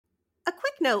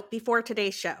note before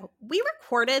today's show. We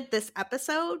recorded this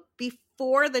episode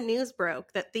before the news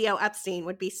broke that Theo Epstein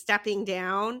would be stepping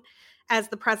down as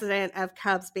the president of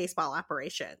Cubs baseball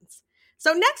operations.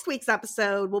 So next week's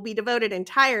episode will be devoted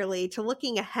entirely to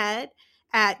looking ahead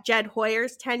at Jed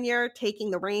Hoyer's tenure taking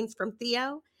the reins from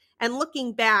Theo and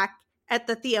looking back at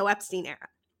the Theo Epstein era.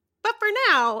 But for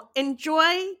now,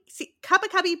 enjoy Cup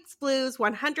of Cubbies Blues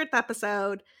 100th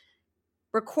episode,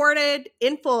 recorded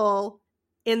in full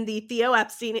in the Theo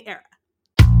Epstein era.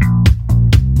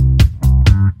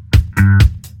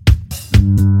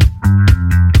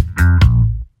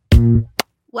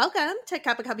 Welcome to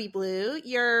Cup of Cubby Blue,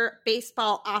 your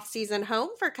baseball off-season home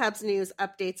for Cubs news,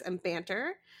 updates, and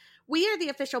banter. We are the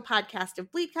official podcast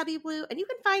of Bleed Cubby Blue, and you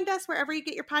can find us wherever you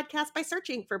get your podcast by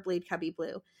searching for Bleed Cubby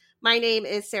Blue. My name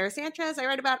is Sarah Sanchez. I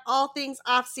write about all things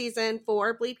off-season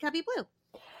for Bleed Cubby Blue.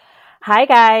 Hi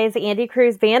guys, Andy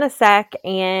Cruz Vanasek,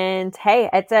 and hey,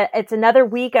 it's another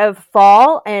week of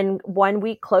fall and 1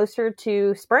 week closer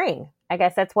to spring. I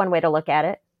guess that's one way to look at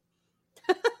it.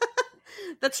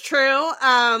 That's true.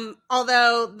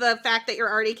 Although the fact that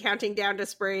you're already counting down to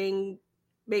spring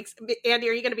makes Andy,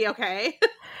 are you going to be okay?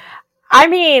 I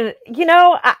mean, you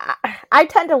know, I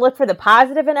tend to look for the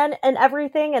positive in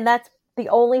everything, and that's the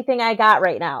only thing I got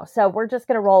right now. So we're just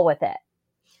going to roll with it.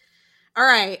 All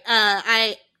right.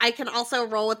 I can also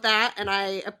roll with that, and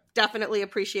I definitely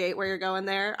appreciate where you're going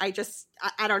there. I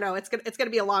don't know. It's gonna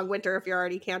be a long winter if you're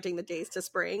already counting the days to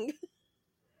spring.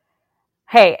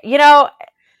 Hey, you know,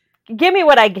 give me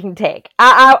what I can take.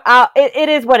 It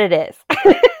is what it is.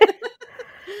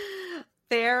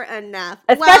 Fair enough.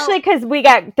 Especially because we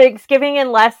got Thanksgiving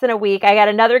in less than a week. I got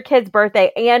another kid's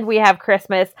birthday, and we have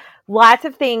Christmas. Lots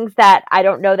of things that I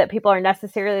don't know that people are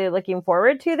necessarily looking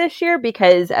forward to this year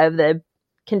because of the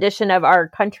condition of our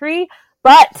country,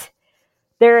 but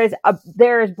there is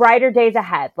brighter days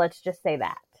ahead. Let's just say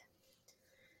that.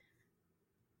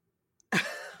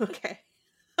 Okay.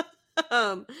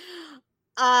 I'm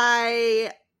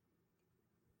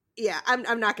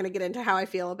not going to get into how I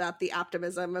feel about the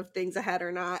optimism of things ahead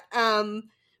or not.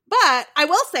 But I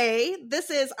will say this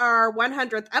is our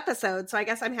 100th episode, so I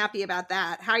guess I'm happy about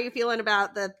that. How are you feeling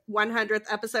about the 100th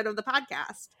episode of the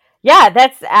podcast? Yeah,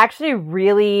 that's actually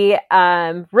really,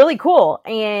 really cool.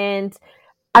 And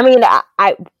I mean,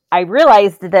 I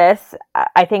realized this,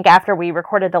 I think after we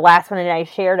recorded the last one and I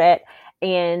shared it,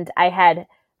 and I had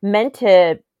meant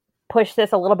to push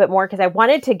this a little bit more because I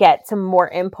wanted to get some more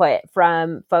input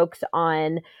from folks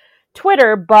on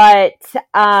Twitter. But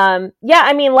yeah,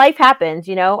 I mean, life happens,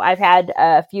 you know, I've had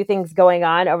a few things going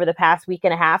on over the past week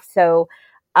and a half. So,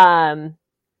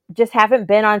 just haven't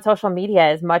been on social media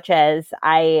as much as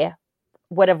I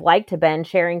would have liked to been,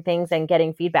 sharing things and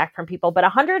getting feedback from people. But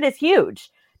 100 is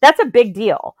huge. That's a big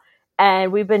deal.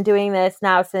 And we've been doing this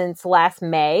now since last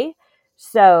May.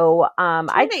 So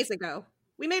 2 days ago.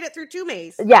 We made it through 2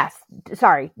 Mays. Yes.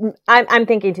 Sorry. I'm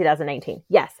thinking 2018.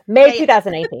 Yes. May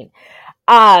 2018.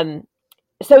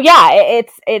 So yeah,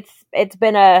 it's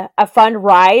been a fun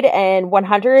ride, and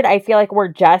 100, I feel like we're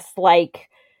just like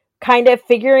kind of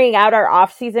figuring out our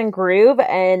off-season groove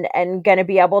and going to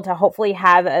be able to hopefully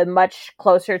have a much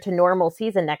closer to normal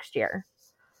season next year.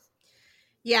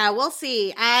 Yeah, we'll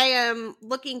see. I am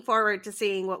looking forward to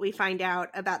seeing what we find out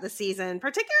about the season,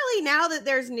 particularly now that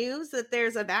there's news that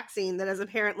there's a vaccine that is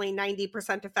apparently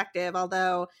 90% effective,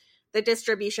 although the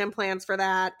distribution plans for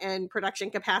that and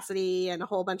production capacity and a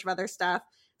whole bunch of other stuff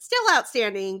still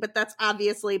outstanding, but that's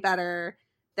obviously better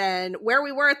than where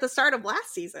we were at the start of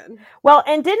last season. Well,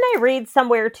 and didn't I read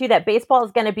somewhere too that baseball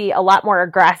is going to be a lot more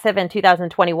aggressive in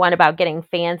 2021 about getting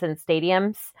fans in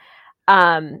stadiums?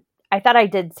 I thought I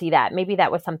did see that. Maybe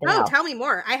that was something else. Oh, tell me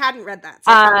more. I hadn't read that.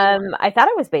 So I thought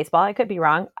it was baseball. I could be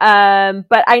wrong.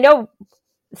 But I know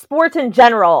sports in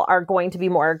general are going to be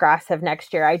more aggressive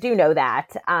next year. I do know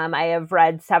that. I have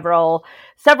read several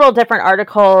different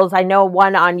articles. I know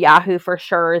one on Yahoo for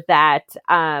sure that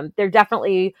they're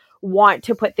definitely want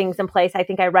to put things in place. I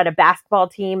think I read a basketball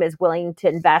team is willing to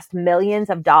invest millions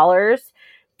of dollars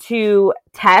to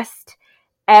test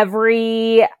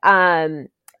every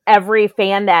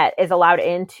fan that is allowed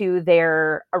into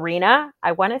their arena.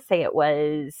 I want to say it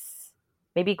was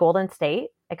maybe Golden State.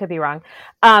 I could be wrong.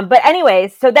 But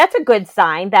anyways, so that's a good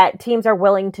sign that teams are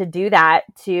willing to do that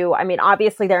I mean,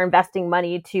 obviously they're investing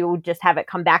money to just have it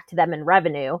come back to them in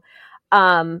revenue.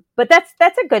 But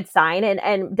that's a good sign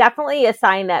and definitely a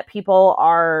sign that people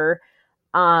are,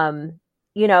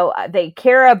 they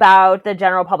care about the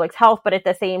general public's health, but at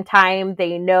the same time,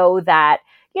 they know that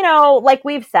like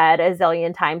we've said a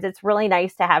zillion times, it's really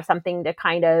nice to have something to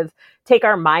kind of take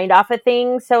our mind off of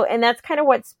things. So, and that's kind of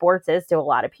what sports is to a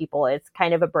lot of people. It's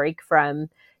kind of a break from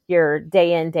your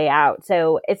day in, day out.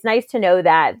 So it's nice to know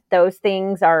that those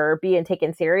things are being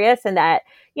taken serious, and that,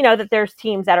 that there's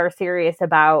teams that are serious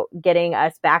about getting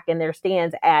us back in their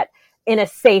stands in a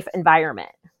safe environment.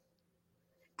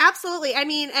 Absolutely. I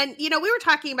mean, and, we were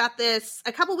talking about this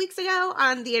a couple weeks ago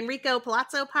on the Enrico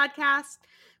Palazzo podcast,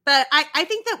 but I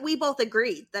think that we both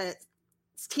agreed that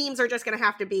teams are just going to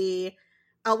have to be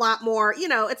a lot more,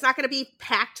 it's not going to be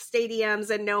packed stadiums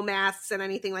and no masks and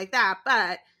anything like that,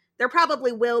 but there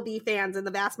probably will be fans in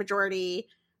the vast majority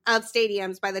of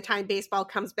stadiums by the time baseball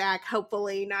comes back,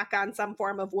 hopefully, knock on some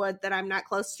form of wood that I'm not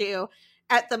close to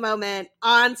at the moment,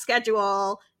 on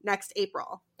schedule next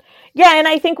April. Yeah, and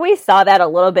I think we saw that a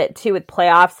little bit too with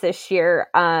playoffs this year.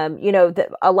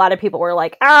 A lot of people were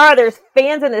like, there's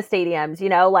fans in the stadiums,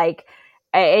 like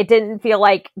it didn't feel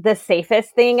like the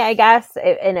safest thing, I guess,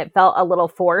 and it felt a little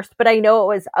forced. But I know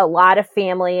it was a lot of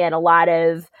family and a lot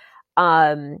of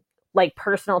like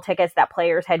personal tickets that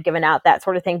players had given out, that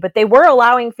sort of thing. But they were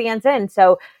allowing fans in.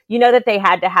 So that they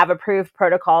had to have approved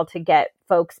protocol to get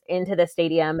folks into the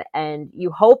stadium. And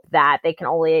you hope that they can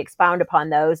only expound upon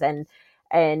those and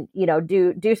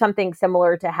do something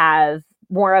similar to have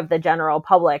more of the general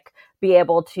public be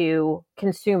able to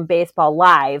consume baseball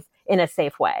live in a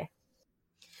safe way.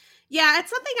 Yeah, it's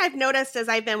something I've noticed as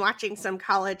I've been watching some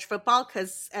college football,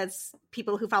 because as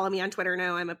people who follow me on Twitter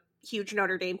know, I'm a huge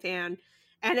Notre Dame fan.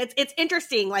 And it's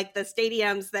interesting, like the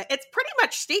stadiums that it's pretty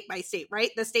much state by state,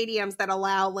 right? The stadiums that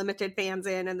allow limited fans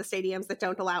in and the stadiums that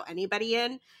don't allow anybody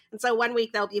in. And so one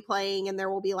week they'll be playing and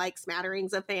there will be like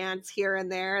smatterings of fans here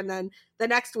and there. And then the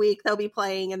next week they'll be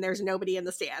playing and there's nobody in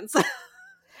the stands.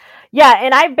 Yeah,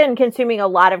 and I've been consuming a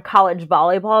lot of college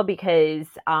volleyball because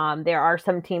there are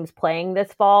some teams playing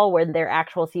this fall where their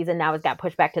actual season now has got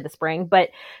pushed back to the spring. But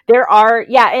there are, and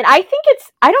I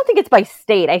don't think it's by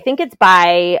state. I think it's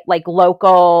by like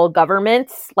local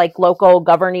governments, like local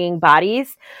governing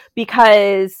bodies,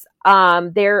 because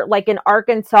they're like in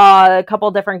Arkansas, a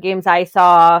couple different games I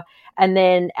saw, and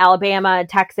then Alabama,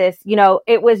 Texas,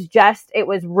 it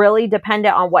was really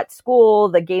dependent on what school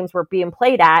the games were being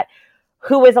played at,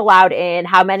 who was allowed in,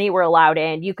 how many were allowed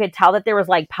in. You could tell that there was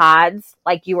like pods,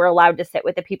 like you were allowed to sit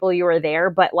with the people you were there,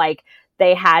 but like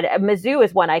they had, Mizzou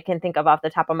is one I can think of off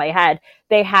the top of my head.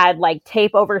 They had like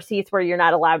tape over seats where you're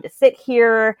not allowed to sit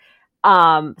here.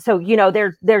 So,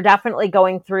 they're definitely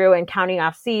going through and counting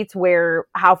off seats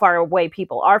how far away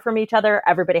people are from each other.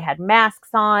 Everybody had masks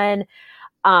on.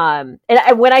 And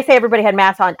when I say everybody had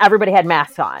masks on, everybody had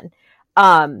masks on.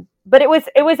 But it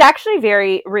was actually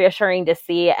very reassuring to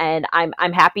see, and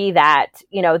I'm happy that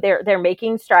they're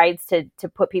making strides to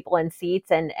put people in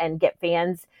seats and get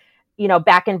fans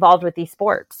back involved with these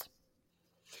sports.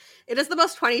 It is the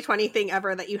most 2020 thing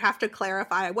ever that you have to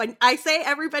clarify. When I say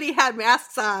everybody had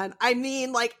masks on, I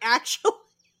mean like actually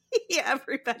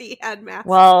everybody had masks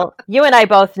on. Well, you and I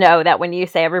both know that when you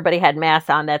say everybody had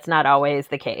masks on, that's not always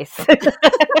the case.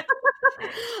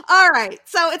 All right.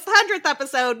 So it's the 100th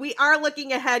episode. We are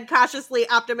looking ahead cautiously,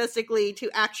 optimistically to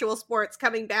actual sports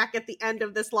coming back at the end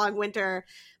of this long winter.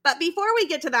 But before we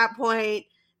get to that point,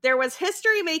 there was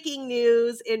history-making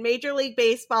news in Major League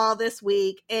Baseball this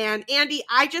week. And Andy,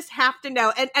 I just have to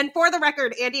know, and for the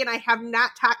record, Andy and I have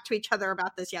not talked to each other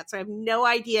about this yet, so I have no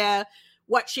idea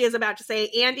what she is about to say.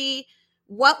 Andy,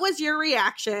 what was your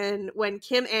reaction when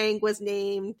Kim Ng was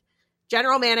named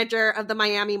general manager of the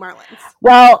Miami Marlins?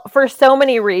 Well, for so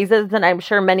many reasons, and I'm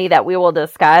sure many that we will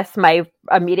discuss, my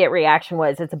immediate reaction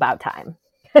was, it's about time.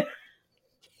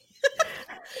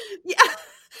 Yeah.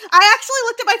 I actually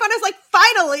looked at my phone. I was like,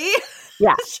 finally.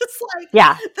 Yeah. It's just like,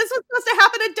 yeah, this was supposed to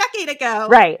happen a decade ago.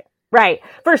 Right.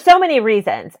 For so many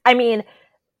reasons. I mean,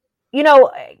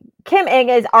 Kim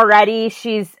Ng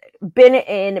she's been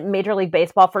in Major League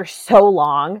Baseball for so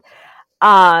long.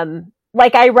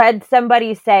 Like I read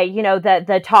somebody say, that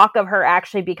the talk of her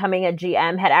actually becoming a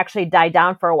GM had actually died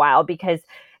down for a while because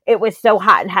it was so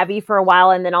hot and heavy for a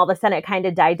while. And then all of a sudden it kind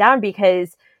of died down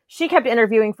because she kept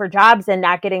interviewing for jobs and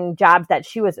not getting jobs that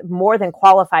she was more than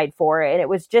qualified for. And it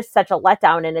was just such a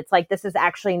letdown. And it's like, this is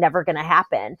actually never going to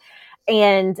happen.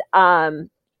 And,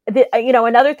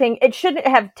 another thing, it shouldn't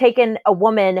have taken a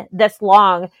woman this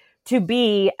long to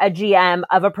be a GM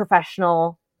of a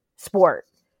professional sport.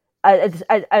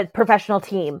 A professional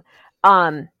team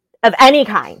of any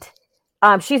kind.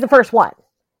 She's the first one.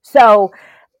 So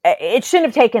it shouldn't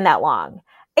have taken that long.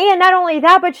 And not only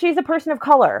that, but she's a person of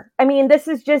color. I mean, this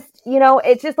is just,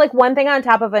 it's just like one thing on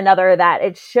top of another that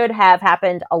it should have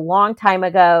happened a long time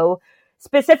ago,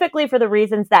 specifically for the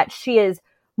reasons that she is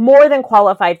more than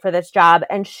qualified for this job,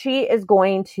 and she is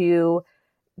going to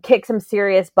kick some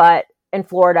serious butt in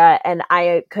Florida, and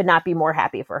I could not be more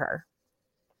happy for her.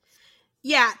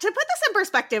 Yeah, to put this in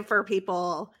perspective for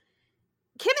people,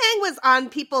 Kim Ng was on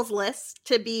people's list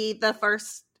to be the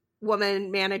first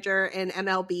woman manager in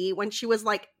MLB when she was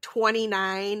like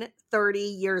 29, 30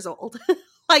 years old.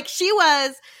 Like, she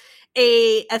was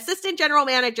a assistant general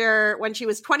manager when she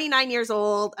was 29 years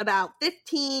old. About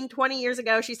 15, 20 years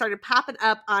ago, she started popping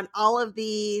up on all of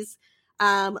these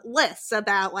lists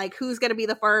about like who's going to be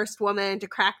the first woman to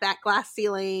crack that glass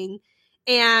ceiling.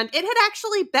 And it had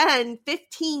actually been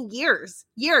 15 years,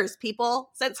 people,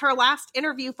 since her last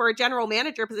interview for a general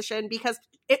manager position, because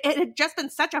it had just been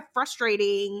such a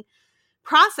frustrating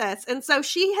process. And so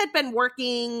she had been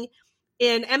working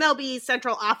in MLB's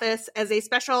central office as a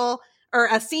special or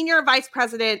a senior vice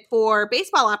president for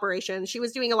baseball operations. She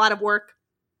was doing a lot of work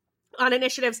on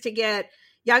initiatives to get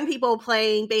young people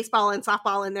playing baseball and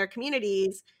softball in their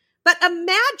communities. But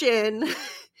imagine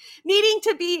needing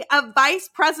to be a vice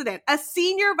president, a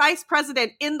senior vice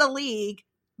president in the league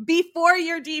before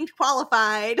you're deemed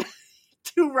qualified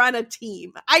to run a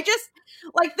team. I just,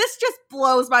 like, this just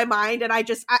blows my mind. And I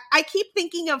keep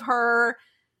thinking of her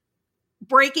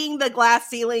breaking the glass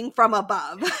ceiling from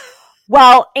above.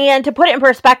 Well, and to put it in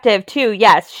perspective too,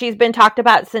 yes, she's been talked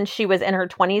about since she was in her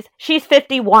 20s. She's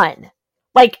 51.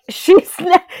 Like, she's,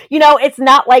 it's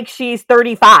not like she's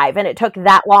 35 and it took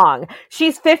that long.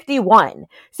 She's 51.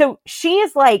 So she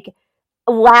is like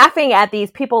laughing at these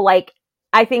people. Like,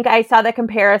 I think I saw the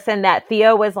comparison that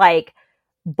Theo was like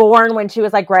born when she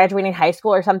was like graduating high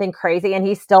school or something crazy, and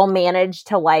he still managed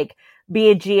to like be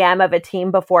a GM of a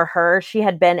team before her. She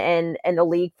had been in the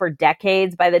league for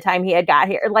decades by the time he had got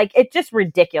here. Like, it's just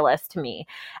ridiculous to me.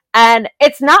 And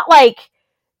it's not like,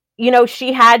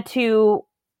 she had to,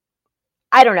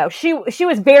 I don't know. She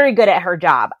was very good at her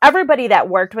job. Everybody that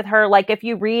worked with her, like if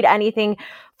you read anything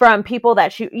from people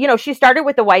that she started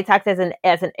with the White Sox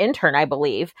as an intern, I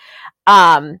believe.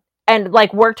 And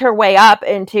like worked her way up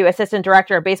into assistant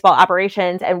director of baseball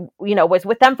operations and, was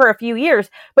with them for a few years.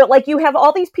 But like, you have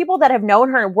all these people that have known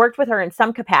her and worked with her in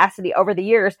some capacity over the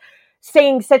years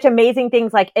saying such amazing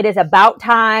things like, it is about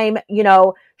time.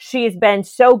 She's been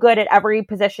so good at every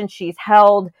position she's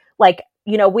held. Like,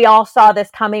 we all saw this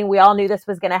coming. We all knew this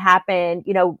was going to happen.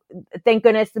 Thank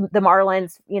goodness the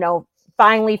Marlins,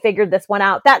 finally figured this one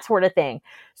out, that sort of thing.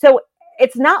 So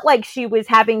it's not like she was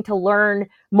having to learn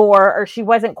more or she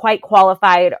wasn't quite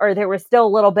qualified or there was still a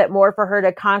little bit more for her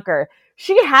to conquer.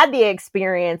 She had the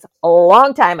experience a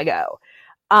long time ago.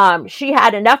 She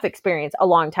had enough experience a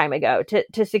long time ago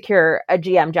to secure a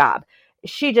GM job.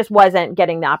 She just wasn't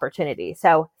getting the opportunity.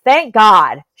 So thank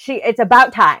God it's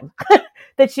about time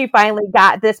that she finally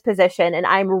got this position. And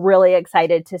I'm really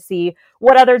excited to see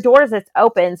what other doors it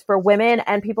opens for women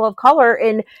and people of color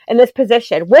in this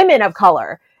position, women of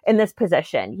color in this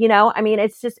position. I mean,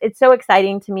 it's so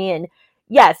exciting to me. And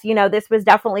yes, this was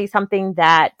definitely something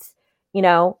that,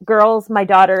 girls, my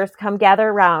daughters, come gather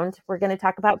around. We're going to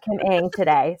talk about Kim Ng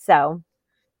today. So.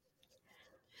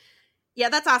 Yeah,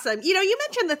 that's awesome. You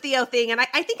mentioned the Theo thing, and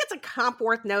I think it's a comp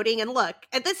worth noting. And look,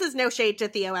 and this is no shade to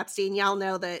Theo Epstein. Y'all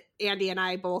know that Andy and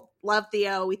I both love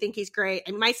Theo. We think he's great.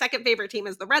 And my second favorite team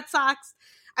is the Red Sox.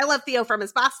 I love Theo from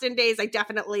his Boston days. I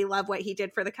definitely love what he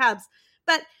did for the Cubs.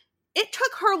 But it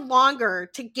took her longer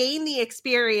to gain the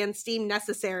experience deemed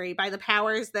necessary by the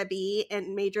powers that be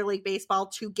in Major League Baseball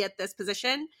to get this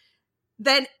position.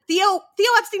 Then Theo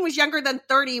Epstein was younger than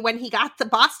 30 when he got the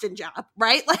Boston job,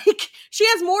 right? Like, she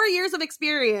has more years of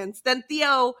experience than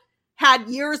Theo had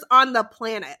years on the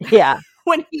planet. Yeah.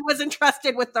 When he was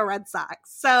entrusted with the Red Sox.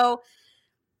 So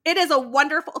it is a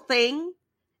wonderful thing.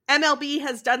 MLB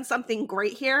has done something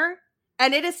great here.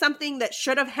 And it is something that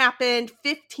should have happened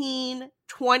 15,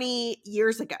 20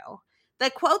 years ago.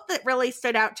 The quote that really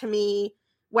stood out to me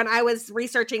when I was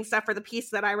researching stuff for the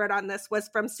piece that I wrote on this was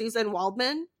from Susan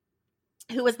Waldman,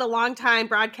 who was the longtime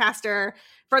broadcaster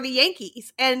for the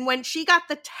Yankees. And when she got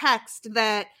the text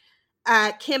that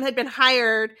Kim had been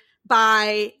hired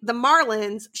by the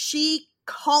Marlins, she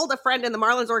called a friend in the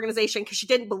Marlins organization because she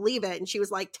didn't believe it. And she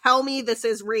was like, tell me this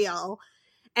is real.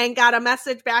 And got a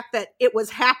message back that it was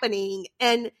happening.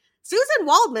 And Susan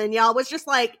Waldman, y'all, was just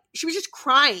like, she was just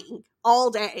crying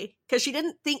all day because she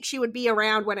didn't think she would be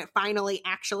around when it finally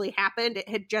actually happened. It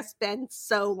had just been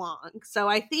so long. So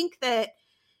I think that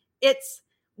it's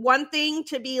one thing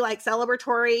to be like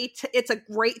celebratory. It's a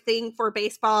great thing for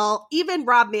baseball. Even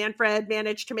Rob Manfred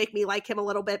managed to make me like him a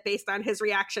little bit based on his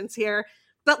reactions here.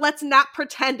 but let's not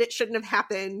pretend it shouldn't have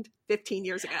happened 15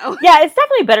 years ago. Yeah, it's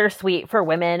definitely bittersweet for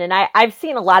women. And I've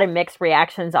seen a lot of mixed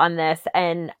reactions on this.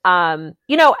 And,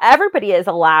 everybody is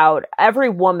allowed, every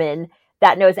woman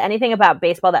that knows anything about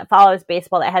baseball, that follows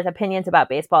baseball, that has opinions about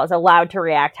baseball is allowed to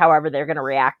react however they're going to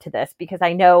react to this. Because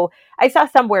I know I saw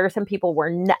somewhere some people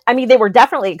were, they were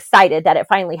definitely excited that it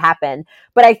finally happened.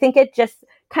 But I think it just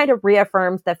kind of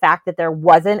reaffirms the fact that there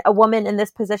wasn't a woman in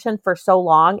this position for so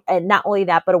long. And not only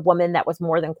that, but a woman that was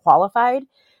more than qualified.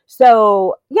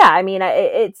 So yeah,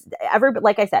 it's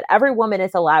like I said, every woman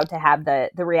is allowed to have the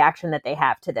reaction that they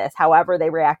have to this. However they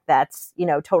react, that's,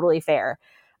 totally fair.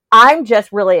 I'm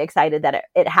just really excited that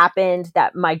it happened,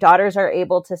 that my daughters are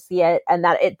able to see it, and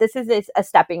that this is a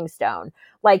stepping stone.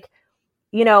 Like,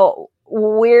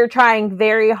 we're trying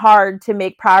very hard to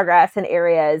make progress in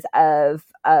areas of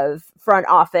front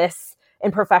office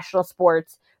in professional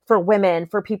sports for women,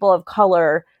 for people of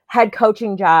color, head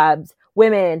coaching jobs,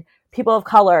 women, people of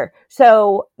color.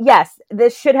 So yes,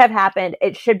 this should have happened.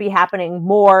 It should be happening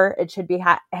more. It should be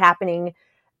happening,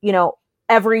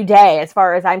 every day. As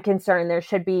far as I'm concerned, there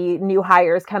should be new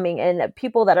hires coming in,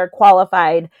 people that are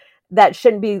qualified, that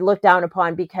shouldn't be looked down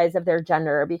upon because of their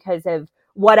gender, because of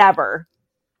whatever.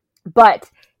 But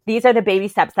these are the baby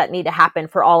steps that need to happen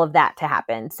for all of that to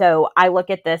happen. So I look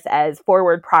at this as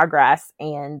forward progress,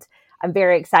 and I'm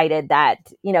very excited that,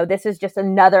 this is just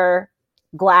another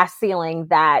glass ceiling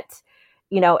that,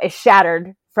 is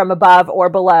shattered from above or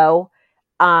below,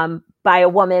 by a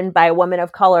woman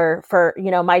of color, for,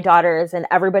 my daughters and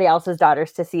everybody else's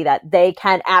daughters to see that they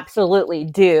can absolutely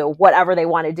do whatever they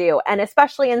want to do. And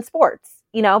especially in sports,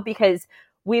 because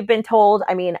we've been told,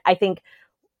 I think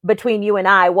between you and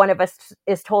I, one of us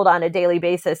is told on a daily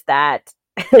basis that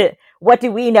what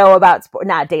do we know about sport?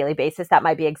 Not daily basis, that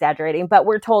might be exaggerating, but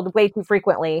we're told way too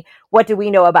frequently, what do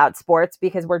we know about sports?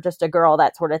 Because we're just a girl,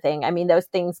 that sort of thing. Those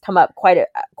things come up quite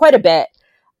a bit,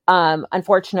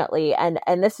 unfortunately.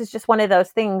 And this is just one of those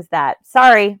things that,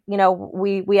 sorry,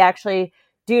 we actually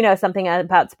do know something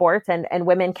about sports, and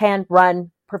women can run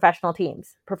professional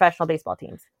baseball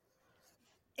teams.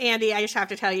 Andy, I just have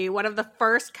to tell you, one of the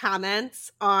first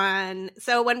comments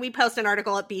so when we post an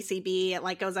article at BCB,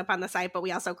 it goes up on the site, but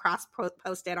we also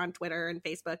cross-post it on Twitter and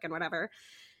Facebook and whatever.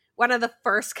 One of the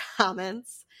first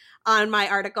comments on my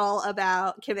article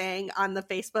about Kim Ng on the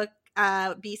Facebook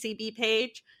BCB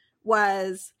page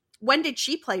was, when did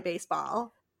she play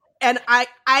baseball? And I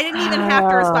didn't even have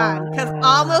to respond, because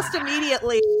almost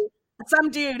immediately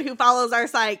some dude who follows our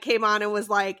site came on and was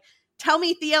like, tell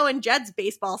me Theo and Jed's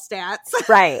baseball stats.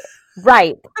 Right.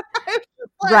 Right.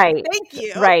 Thank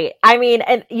you. Right.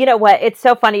 And you know what? It's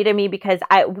so funny to me because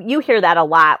you hear that a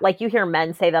lot. Like, you hear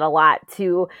men say that a lot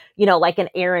to, like an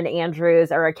Aaron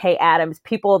Andrews or a Kay Adams,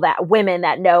 women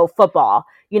that know football,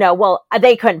 well,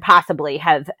 they couldn't possibly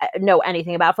know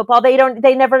anything about football.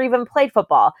 They never even played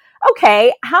football.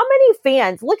 Okay. How many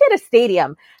fans, look at a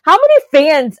stadium. How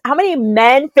many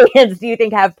men fans do you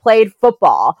think have played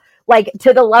football? Like,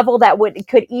 to the level that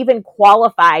could even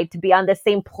qualify to be on the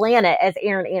same planet as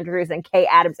Aaron Andrews and Kay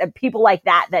Adams and people like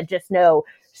that just know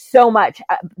so much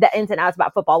the ins and outs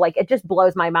about football. Like, it just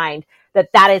blows my mind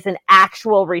that is an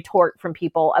actual retort from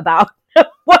people about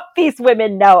what these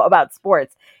women know about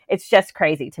sports. It's just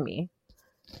crazy to me.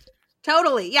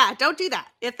 Totally. Yeah. Don't do that.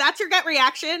 If that's your gut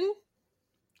reaction,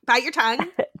 bite your tongue,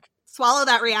 swallow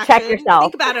that reaction. Check yourself.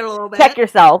 Think about it a little bit. Check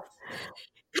yourself.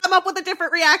 Come up with a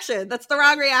different reaction. That's the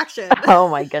wrong reaction. Oh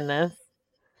my goodness.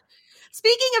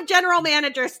 Speaking of general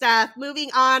manager stuff, moving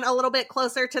on a little bit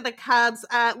closer to the Cubs,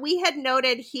 we had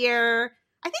noted here,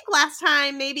 I think last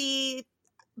time, maybe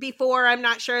before, I'm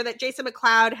not sure, that Jason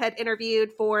McLeod had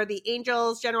interviewed for the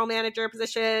Angels general manager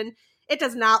position. It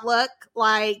does not look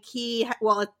like he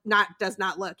did not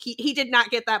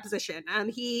get that position.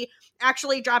 He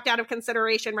actually dropped out of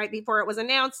consideration right before it was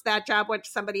announced. That job went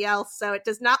to somebody else. So it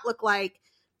does not look like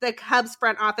the Cubs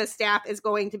front office staff is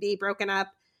going to be broken up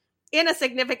in a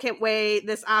significant way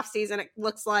this offseason. It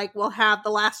looks like we'll have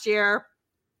the last year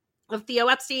of Theo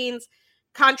Epstein's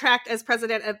contract as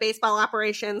president of baseball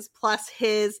operations, plus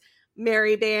his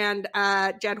merry band,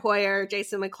 Jed Hoyer,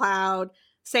 Jason McLeod,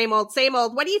 same old.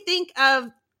 What do you think of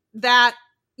that,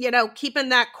 keeping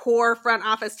that core front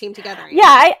office team together? Yeah,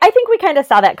 I think we kind of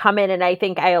saw that coming, and I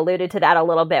think I alluded to that a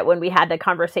little bit when we had the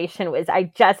conversation, was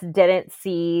I just didn't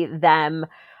see them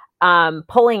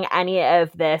pulling any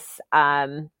of this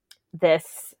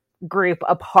group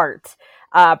apart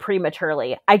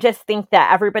prematurely. I just think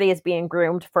that everybody is being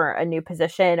groomed for a new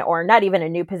position, or not even a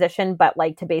new position, but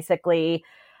like to basically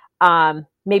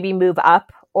maybe move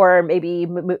up or maybe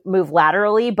move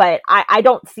laterally. But I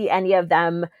don't see any of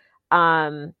them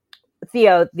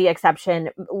Theo the exception,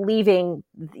 leaving,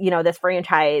 this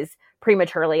franchise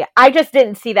prematurely. I just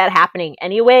didn't see that happening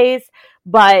anyways.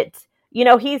 But,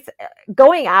 he's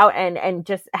going out and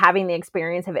just having the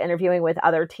experience of interviewing with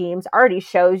other teams already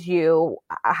shows you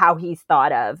how he's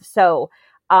thought of. So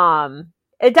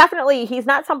it definitely, he's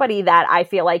not somebody that I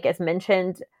feel like is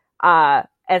mentioned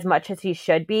as much as he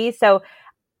should be. So,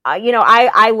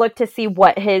 I look to see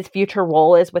what his future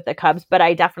role is with the Cubs, but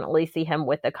I definitely see him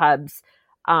with the Cubs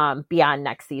beyond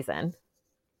next season.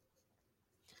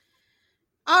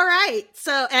 All right.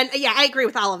 So, and yeah, I agree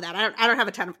with all of that. I don't have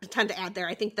a ton to add there.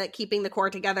 I think that keeping the core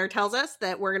together tells us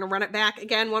that we're going to run it back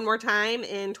again one more time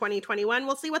in 2021.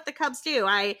 We'll see what the Cubs do.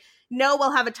 I know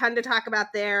we'll have a ton to talk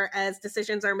about there as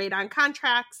decisions are made on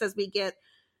contracts, as we get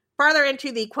farther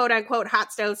into the quote unquote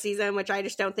hot stove season, which I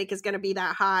just don't think is going to be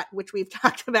that hot, which we've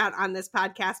talked about on this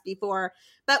podcast before.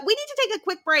 But we need to take a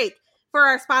quick break for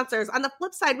our sponsors. On the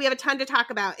flip side, we have a ton to talk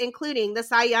about, including the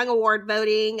Cy Young Award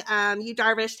voting. Yu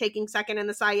Darvish taking second in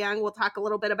the Cy Young. We'll talk a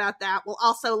little bit about that. We'll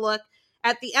also look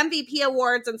at the MVP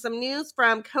awards and some news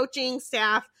from coaching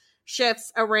staff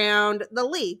shifts around the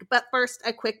league. But first,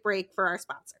 a quick break for our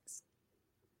sponsors.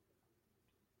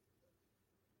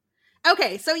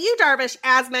 Okay, so Yu Darvish,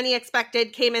 as many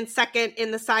expected, came in second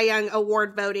in the Cy Young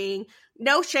Award voting.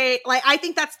 No shade. I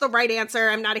think that's the right answer.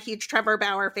 I'm not a huge Trevor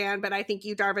Bauer fan, but I think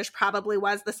Yu Darvish probably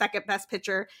was the second best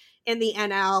pitcher in the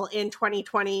NL in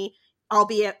 2020,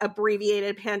 albeit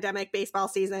abbreviated pandemic baseball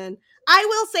season. I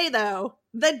will say, though,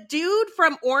 the dude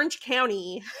from Orange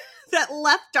County that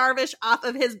left Darvish off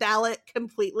of his ballot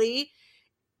completely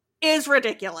is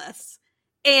ridiculous.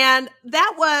 And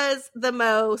that was the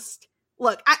most...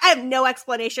 Look, I have no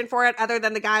explanation for it other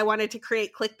than the guy wanted to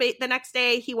create clickbait the next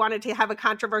day. He wanted to have a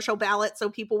controversial ballot so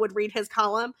people would read his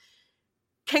column.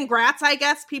 Congrats, I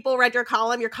guess. People read your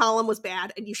column. Your column was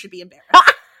bad, and you should be embarrassed.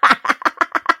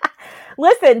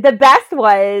 Listen, the best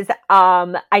was,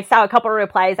 I saw a couple of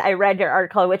replies. I read your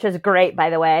article, which is great,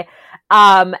 by the way.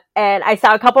 And I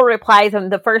saw a couple of replies,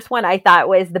 and the first one I thought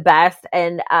was the best.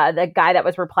 And the guy that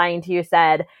was replying to you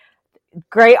said,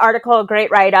 great article,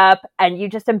 great write-up, and you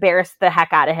just embarrassed the heck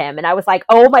out of him. And I was like,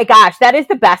 oh my gosh, that is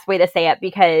the best way to say it,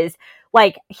 because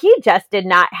he just did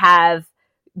not have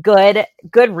good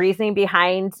reasoning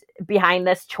behind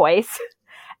this choice.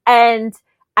 And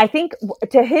I think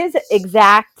to his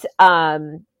exact,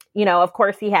 of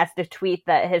course he has to tweet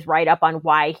his write-up on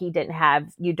why he didn't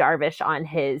have Yu Darvish on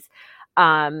his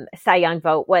Cy Young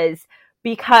vote was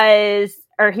because,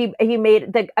 or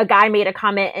a guy made a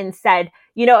comment and said,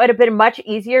 it'd have been much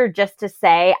easier just to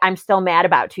say, I'm still mad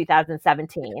about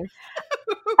 2017.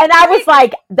 And I was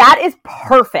like, that is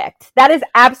perfect. That is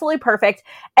absolutely perfect.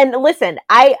 And listen,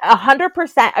 I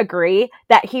 100% agree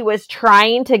that he was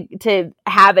trying to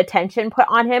have attention put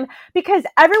on him, because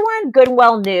everyone good and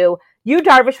well knew Yu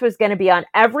Darvish was going to be on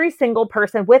every single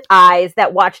person with eyes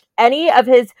that watched any of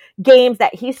his games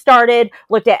that he started,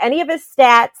 looked at any of his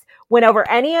stats, went over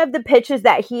any of the pitches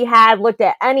that he had, looked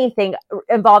at anything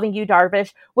involving Yu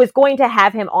Darvish, was going to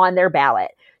have him on their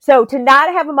ballot. So to not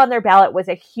have him on their ballot was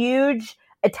a huge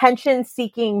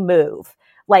attention-seeking move.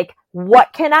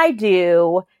 What can I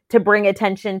do to bring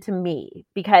attention to me?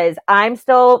 Because I'm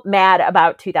still mad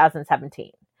about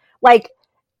 2017.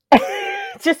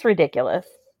 Just ridiculous.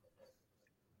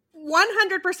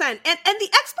 100%. And the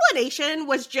explanation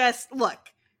was just, look,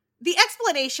 the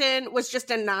explanation was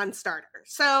just a non-starter.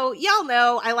 So y'all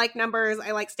know I like numbers. I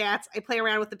like stats. I play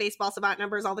around with the baseball savant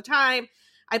numbers all the time.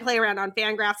 I play around on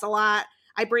Fangraphs a lot.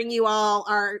 I bring you all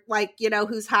our,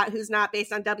 who's hot, who's not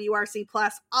based on WRC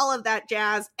plus, all of that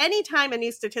jazz. Anytime a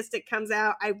new statistic comes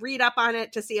out, I read up on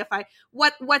it to see if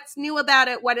what's new about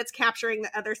it, what it's capturing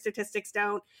that other statistics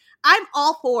don't. I'm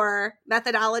all for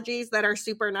methodologies that are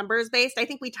super numbers based. I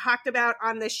think we talked about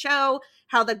on this show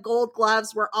how the Gold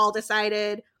Gloves were all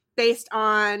decided based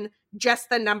on just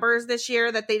the numbers this year,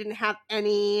 that they didn't have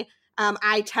any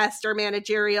eye test or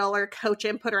managerial or coach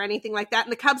input or anything like that.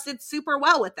 And the Cubs did super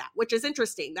well with that, which is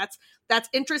interesting. That's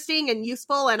interesting and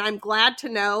useful. And I'm glad to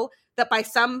know that by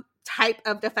some type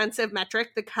of defensive metric,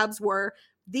 the Cubs were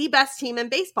the best team in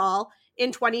baseball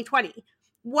in 2020.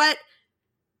 What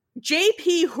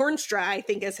JP Hornstra, I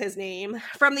think is his name,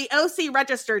 from the OC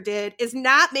Register did is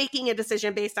not making a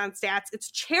decision based on stats. It's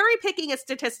cherry picking a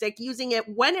statistic, using it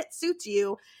when it suits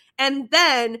you, and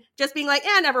then just being like,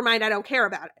 never mind, I don't care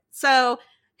about it. So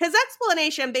his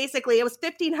explanation, basically, it was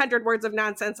 1,500 words of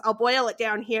nonsense. I'll boil it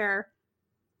down here.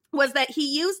 Was that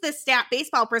he used this stat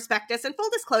Baseball Prospectus, and full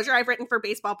disclosure, I've written for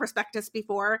Baseball Prospectus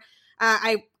before.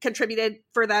 I contributed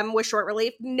for them with Short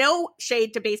Relief. No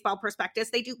shade to Baseball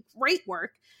Prospectus. They do great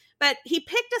work. But he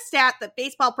picked a stat that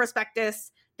Baseball Prospectus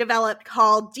developed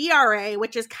called DRA,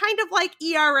 which is kind of like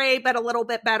ERA, but a little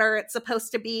bit better. It's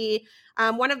supposed to be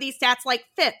one of these stats like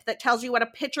FIP that tells you what a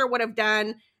pitcher would have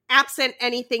done absent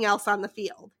anything else on the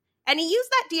field. And he used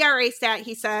that DRA stat,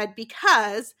 he said,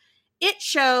 because it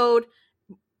showed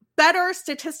better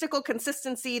statistical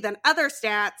consistency than other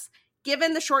stats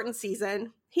given the shortened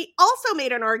season. He also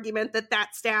made an argument that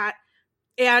that stat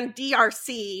and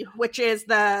DRC, which is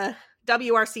the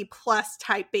WRC plus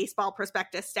type baseball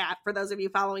prospectus stat for those of you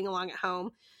following along at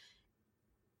home,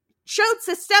 showed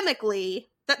systemically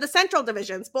that the central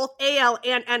divisions, both AL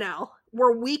and NL,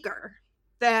 were weaker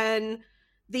than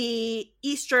the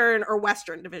Eastern or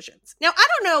Western divisions. Now, I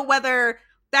don't know whether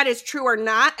that is true or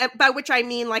not, by which I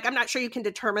mean, like, I'm not sure you can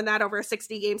determine that over a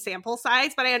 60-game sample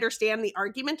size, but I understand the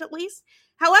argument at least.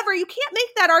 However, you can't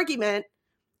make that argument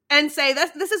and say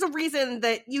this is a reason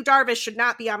that Yu Darvish should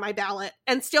not be on my ballot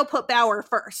and still put Bauer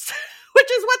first,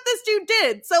 which is what this dude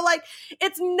did. So, like,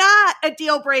 it's not a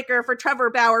deal breaker for Trevor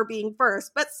Bauer being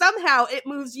first, but somehow it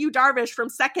moves Yu Darvish from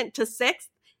second to sixth.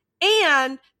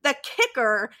 And the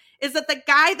kicker is that the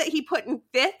guy that he put in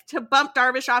fifth to bump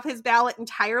Darvish off his ballot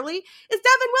entirely is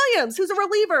Devin Williams, who's a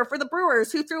reliever for the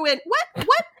Brewers, who threw in what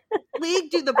league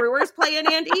do the Brewers play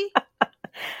in, Andy?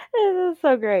 This is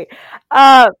so great.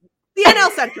 The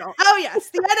NL Central. Oh, yes.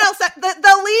 The NL Central.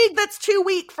 The league that's too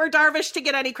weak for Darvish to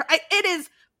get any credit. It is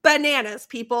bananas,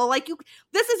 people. Like,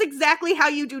 this is exactly how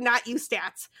you do not use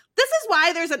stats. This is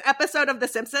why there's an episode of The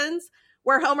Simpsons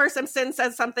where Homer Simpson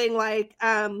says something like,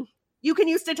 you can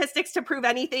use statistics to prove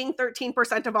anything.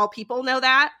 13% of all people know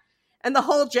that. And the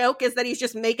whole joke is that he's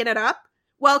just making it up.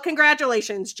 Well,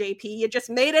 congratulations, JP. You just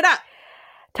made it up.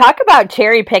 Talk about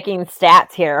cherry picking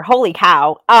stats here. Holy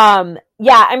cow.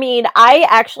 Yeah, I mean, I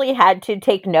actually had to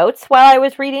take notes while I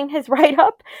was reading his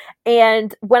write-up.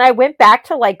 And when I went back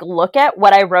to like look at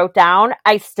what I wrote down,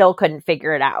 I still couldn't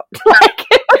figure it out.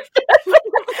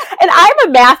 And I'm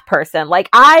a math person. Like,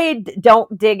 I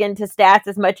don't dig into stats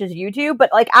as much as you do, but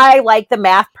like, I like the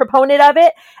math proponent of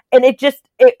it. And it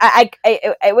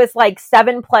was like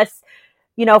 7 plus,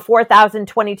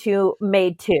 4,022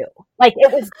 made 2. Like,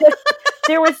 it was just,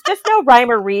 there was just no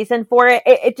rhyme or reason for it.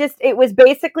 It was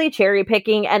basically cherry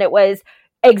picking, and it was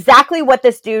exactly what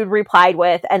this dude replied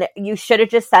with. And you should have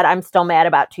just said, I'm still mad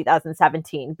about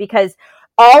 2017, because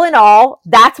all in all,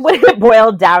 that's what it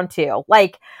boiled down to.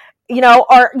 Like,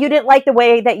 or you didn't like the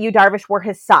way that Yu Darvish wore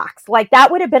his socks. Like, that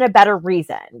would have been a better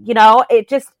reason. It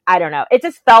just, I don't know. It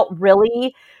just felt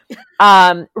really,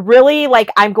 really like,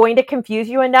 I'm going to confuse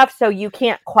you enough so you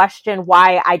can't question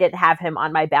why I didn't have him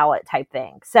on my ballot type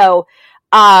thing. So,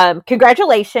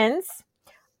 congratulations.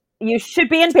 You should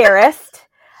be embarrassed.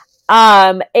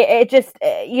 It just,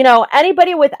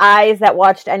 anybody with eyes that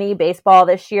watched any baseball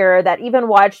this year, that even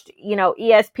watched,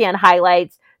 ESPN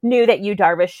highlights, knew that Yu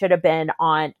Darvish should have been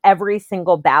on every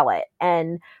single ballot.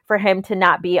 And for him to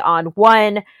not be on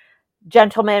one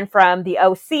gentleman from the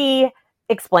OC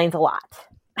explains a lot.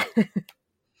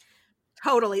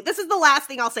 Totally. This is the last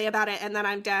thing I'll say about it, and then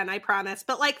I'm done, I promise.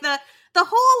 But like the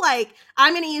whole, like,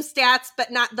 I'm going to use stats, but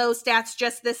not those stats,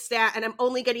 just this stat, and I'm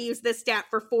only going to use this stat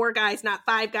for 4 guys, not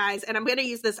 5 guys, and I'm going to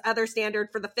use this other standard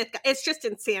for the 5th guy. It's just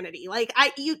insanity. Like,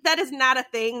 that is not a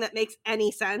thing that makes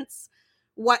any sense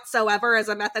whatsoever as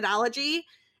a methodology.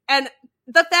 And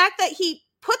the fact that he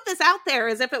put this out there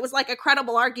as if it was like a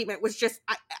credible argument was just,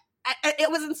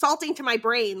 it was insulting to my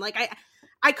brain. Like,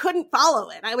 I couldn't follow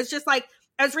it. I was just like,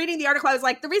 I was reading the article, I was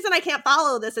like, the reason I can't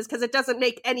follow this is because it doesn't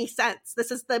make any sense.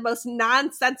 This is the most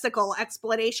nonsensical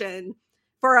explanation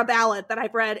for a ballot that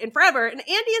I've read in forever. And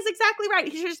Andy is exactly right.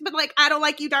 He's just been like, I don't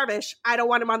like Yu Darvish. I don't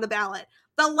want him on the ballot.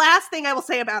 The last thing I will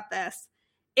say about this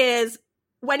is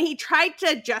when he tried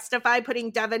to justify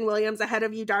putting Devin Williams ahead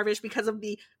of Yu Darvish because of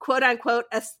the quote unquote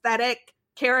aesthetic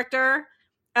character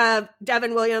of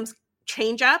Devin Williams'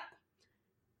 changeup.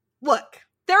 Look,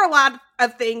 there are a lot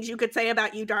of things you could say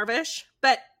about Yu Darvish,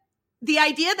 but the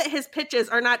idea that his pitches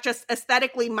are not just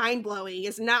aesthetically mind-blowing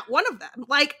is not one of them.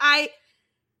 Like,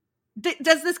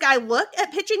 does this guy look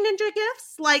at pitching ninja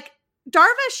gifts? Like,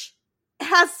 Darvish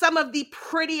has some of the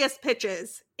prettiest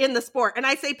pitches in the sport. And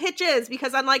I say pitches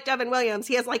because unlike Devin Williams,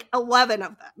 he has like 11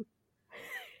 of them.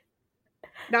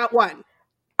 Not one.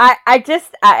 I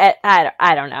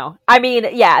don't know. I mean,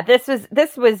 yeah, this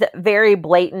was very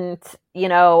blatant,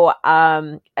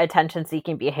 attention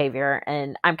seeking behavior.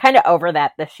 And I'm kind of over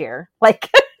that this year.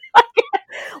 Like,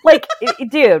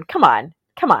 dude, come on.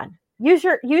 Use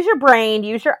your brain,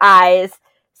 use your eyes,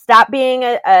 stop being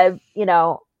a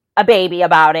baby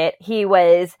about it. He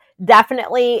was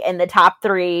definitely in the top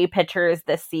 3 pitchers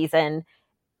this season,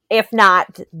 if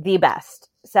not the best.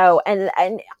 So, and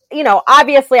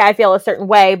obviously I feel a certain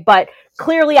way, but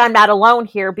clearly I'm not alone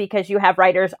here because you have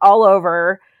writers all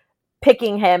over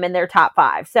picking him in their top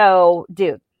 5. So,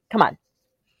 dude, come on.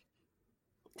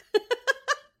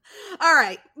 All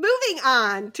right, moving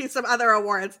on to some other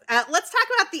awards. Let's talk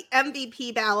about the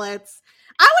MVP ballots.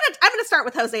 I'm going to start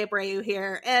with Jose Abreu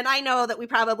here, and I know that we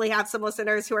probably have some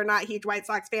listeners who are not huge White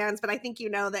Sox fans, but I think you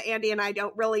know that Andy and I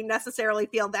don't really necessarily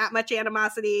feel that much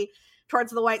animosity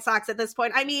towards the White Sox at this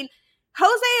point. I mean,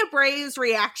 Jose Abreu's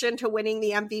reaction to winning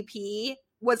the MVP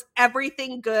was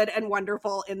everything good and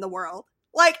wonderful in the world.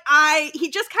 Like, he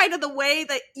just kind of, the way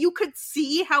that you could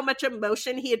see how much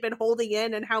emotion he had been holding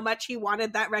in and how much he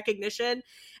wanted that recognition.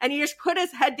 And he just put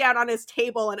his head down on his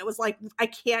table and it was like, I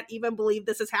can't even believe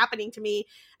this is happening to me,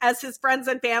 as his friends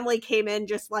and family came in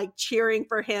just like cheering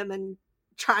for him and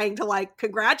trying to like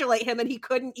congratulate him, and he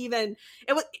couldn't even,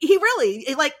 he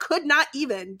like could not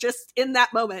even, just in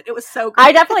that moment. It was so great.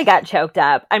 I definitely got choked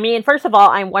up. I mean, first of all,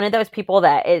 I'm one of those people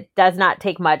that it does not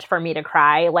take much for me to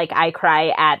cry. Like, I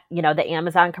cry at, the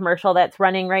Amazon commercial that's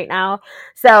running right now.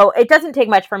 So it doesn't take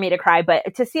much for me to cry,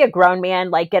 but to see a grown man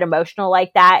like get emotional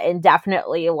like that and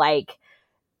definitely like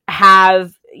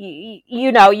have,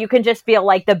 you can just feel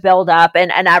like the build up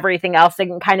and everything else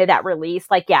and kind of that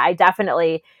release. Like, yeah, I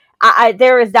definitely,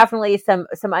 there was definitely some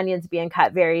onions being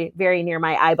cut very, very near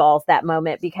my eyeballs that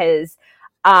moment, because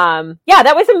that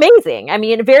was amazing. I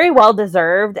mean, very well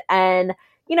deserved. And,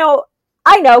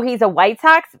 I know he's a White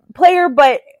Sox player,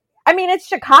 but I mean, it's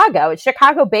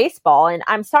Chicago baseball. And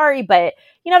I'm sorry, but,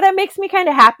 that makes me kind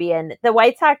of happy. And the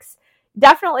White Sox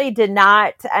definitely did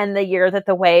not end the year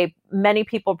the way many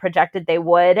people projected they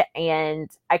would. And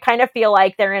I kind of feel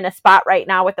like they're in a spot right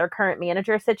now with their current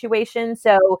manager situation.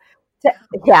 So,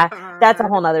 that's a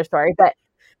whole nother story, but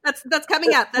that's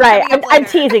coming up. Right. I'm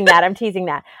teasing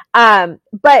that.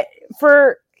 But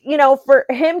for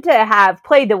him to have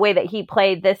played the way that he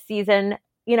played this season,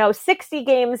 60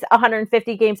 games,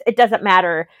 150 games, it doesn't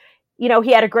matter.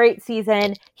 He had a great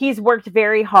season. He's worked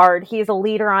very hard. He's a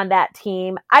leader on that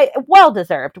team. Well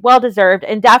deserved,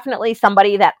 and definitely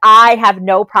somebody that I have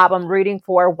no problem rooting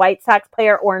for, White Sox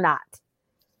player or not.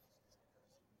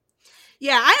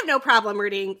 Yeah, I have no problem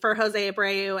rooting for Jose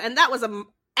Abreu, and that was an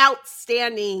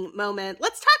outstanding moment.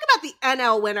 Let's talk about the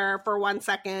NL winner for 1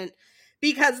 second,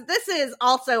 because this is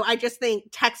also, I just think,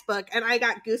 textbook, and I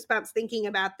got goosebumps thinking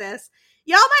about this.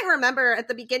 Y'all might remember at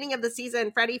the beginning of the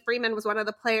season, Freddie Freeman was one of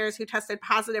the players who tested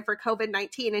positive for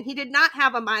COVID-19, and he did not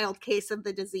have a mild case of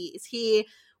the disease. He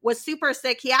was super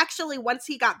sick. He actually, once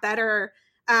he got better,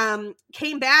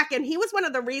 came back, and he was one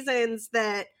of the reasons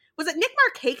that, was it Nick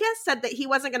Markakis said that he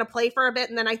wasn't going to play for a bit,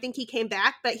 and then I think he came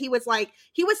back, but he was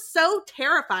so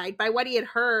terrified by what he had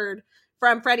heard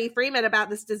from Freddie Freeman about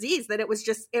this disease that it was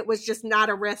just not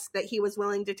a risk that he was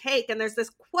willing to take. And there's this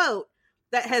quote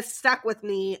that has stuck with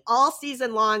me all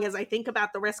season long as I think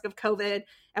about the risk of COVID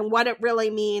and what it really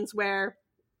means, where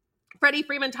Freddie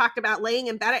Freeman talked about laying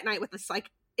in bed at night with this like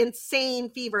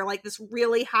insane fever, like this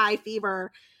really high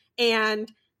fever, and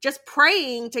just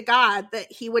praying to God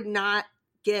that he was not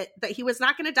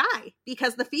going to die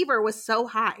because the fever was so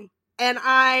high. And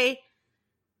I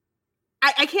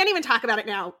can't even talk about it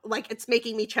now. Like, it's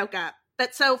making me choke up.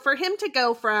 But so for him to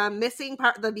go from missing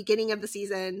the beginning of the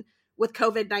season with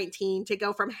COVID-19 to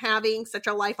go from having such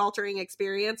a life-altering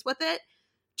experience with it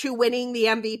to winning the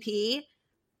MVP,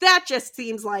 that just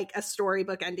seems like a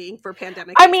storybook ending for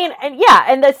pandemic. I mean,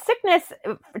 and the sickness,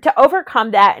 to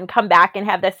overcome that and come back and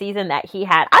have the season that he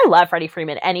had. I love Freddie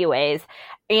Freeman anyways.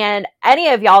 And any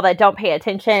of y'all that don't pay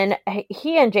attention,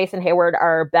 he and Jason Hayward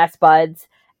are best buds.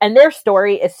 And their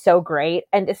story is so great.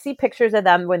 And to see pictures of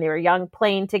them when they were young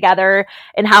playing together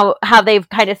and how they've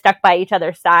kind of stuck by each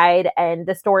other's side and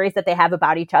the stories that they have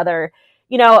about each other,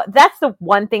 that's the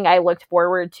one thing I looked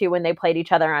forward to when they played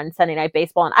each other on Sunday Night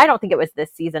Baseball. And I don't think it was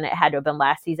this season. It had to have been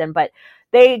last season. But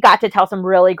they got to tell some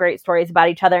really great stories about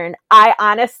each other. And I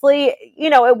honestly,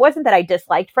 it wasn't that I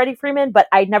disliked Freddie Freeman, but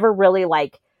I never really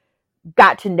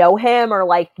got to know him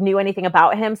or knew anything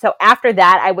about him. So after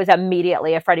that, I was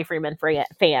immediately a Freddie Freeman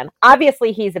fan.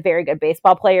 Obviously, he's a very good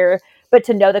baseball player, but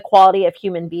to know the quality of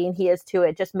human being he is too,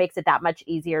 it just makes it that much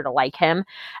easier to like him.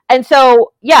 And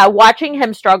so, watching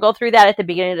him struggle through that at the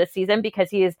beginning of the season,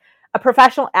 because he is a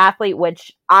professional athlete,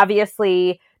 which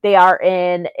obviously they are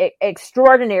in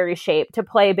extraordinary shape to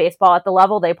play baseball at the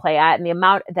level they play at and the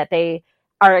amount that they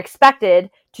are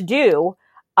expected to do,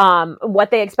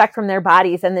 what they expect from their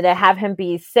bodies, and then to have him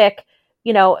be sick,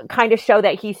 kind of show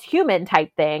that he's human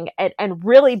type thing, and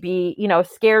really be,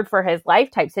 scared for his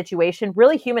life type situation,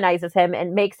 really humanizes him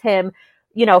and makes him,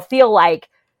 feel like,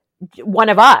 one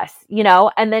of us, you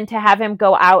know, and then to have him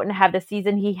go out and have the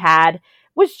season he had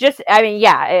was just, I mean,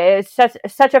 yeah, it's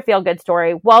such a feel good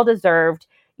story, well deserved.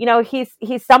 You know, he's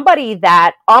somebody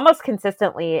that almost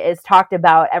consistently is talked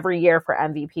about every year for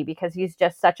MVP because he's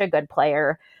just such a good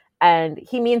player and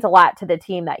he means a lot to the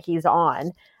team that he's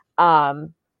on.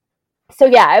 So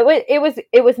yeah,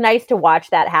 it was nice to watch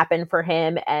that happen for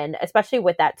him, and especially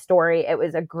with that story, it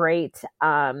was a great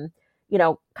you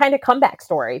know, kind of comeback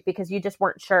story because you just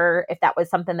weren't sure if that was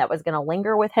something that was going to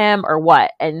linger with him or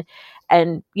what. And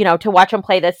you know, to watch him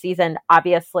play this season,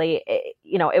 obviously,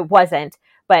 you know, it wasn't,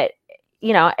 but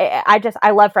you know,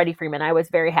 I love Freddie Freeman. I was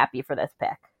very happy for this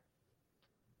pick.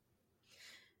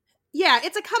 Yeah,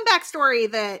 it's a comeback story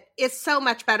that is so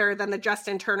much better than the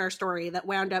Justin Turner story that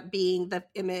wound up being the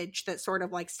image that sort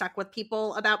of like stuck with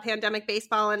people about pandemic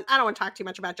baseball. And I don't want to talk too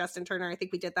much about Justin Turner. I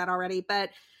think we did that already.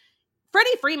 But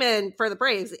Freddie Freeman for the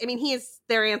Braves, I mean, he is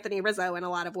their Anthony Rizzo in a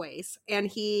lot of ways. And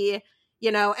he,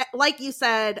 you know, like you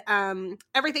said,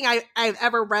 everything I've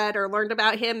ever read or learned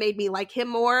about him made me like him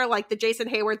more. Like the Jason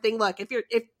Hayward thing. Look,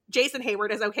 if Jason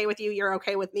Hayward is okay with you, you're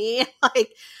okay with me.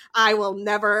 Like I will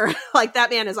never, like that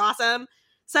man is awesome.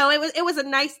 So it was a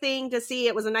nice thing to see.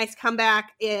 It was a nice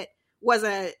comeback. It was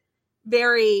a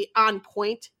very on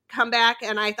point comeback,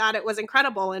 and I thought it was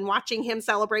incredible. And watching him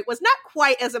celebrate was not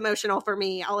quite as emotional for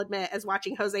me, I'll admit, as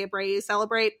watching Jose Abreu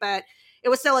celebrate, but it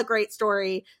was still a great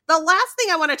story. The last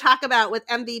thing I want to talk about with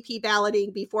MVP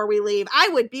balloting before we leave, I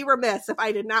would be remiss if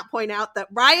I did not point out that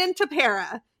Ryan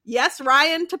Tepera, yes,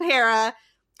 Ryan Tepera,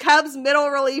 Cubs middle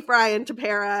relief Ryan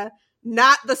Tepera,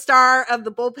 not the star of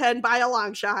the bullpen by a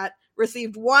long shot,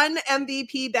 received one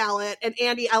MVP ballot. And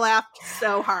Andy, I laughed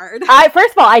so hard.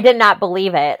 First of all, I did not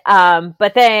believe it.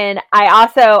 But then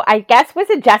I guess, was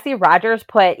it Jesse Rogers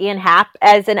put Ian Happ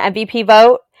as an MVP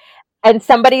vote? And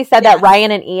somebody said that Ryan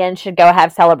and Ian should go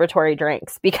have celebratory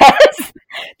drinks because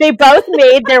they both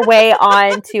made their way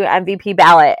on to MVP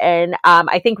ballot. And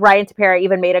I think Ryan Tepera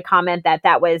even made a comment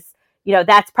that was, you know,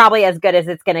 that's probably as good as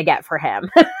it's going to get for him.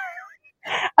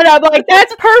 And I'm like,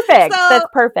 that's perfect. That's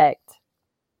perfect.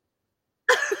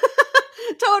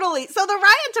 Totally. So the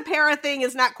Ryan Tepera thing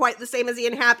is not quite the same as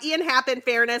Ian Happ. Ian Happ, in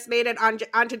fairness, made it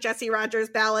onto Jesse Rogers'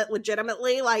 ballot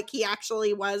legitimately. Like he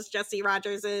actually was Jesse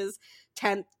Rogers'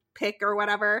 10th pick or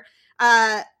whatever.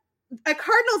 A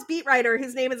Cardinals beat writer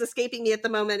whose name is escaping me at the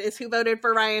moment is who voted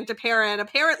for Ryan Tepera, and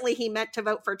apparently he meant to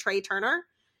vote for Trey Turner,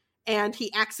 and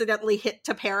he accidentally hit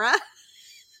Tepera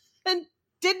and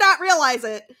did not realize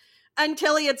it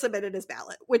until he had submitted his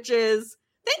ballot, which is,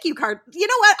 thank you, Card. You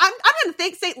know what? I'm going to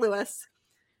thank St. Louis.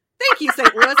 Thank you,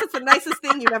 St. Louis. It's the nicest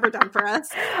thing you've ever done for us.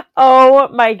 Oh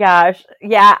my gosh.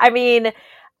 Yeah. I mean,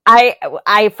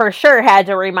 I for sure had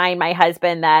to remind my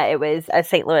husband that it was a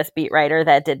St. Louis beat writer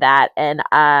that did that. And,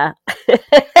 I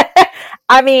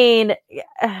mean,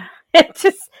 it's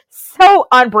just so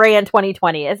on brand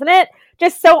 2020, isn't it?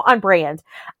 Just so on brand.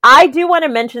 I do want to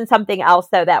mention something else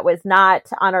though, that was not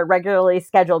on our regularly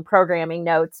scheduled programming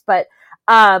notes, but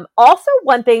also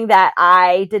one thing that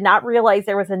I did not realize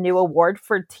there was a new award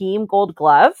for Team Gold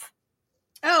Glove.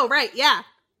 Oh, right. Yeah.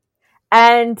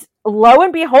 And lo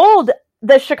and behold,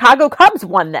 the Chicago Cubs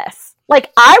won this.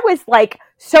 Like, I was like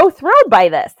so thrilled by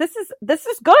this. This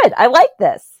is good. I like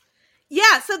this.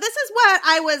 Yeah, so this is what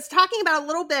I was talking about a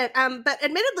little bit, but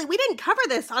admittedly, we didn't cover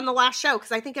this on the last show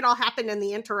because I think it all happened in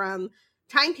the interim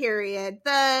time period.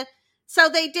 So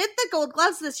they did the Gold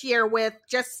Gloves this year with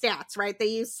just stats, right? They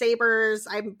used Sabres.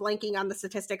 I'm blanking on the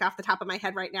statistic off the top of my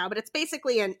head right now, but it's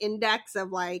basically an index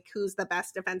of like who's the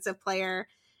best defensive player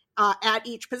at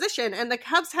each position. And the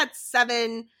Cubs had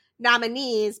 7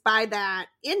 nominees by that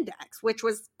index, which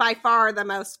was by far the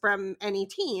most from any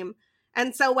team.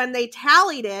 And so when they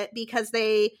tallied it, because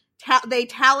they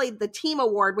tallied the team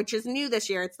award, which is new this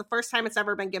year, it's the first time it's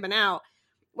ever been given out.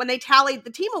 When they tallied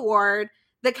the team award,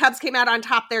 the Cubs came out on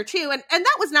top there too. And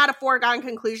that was not a foregone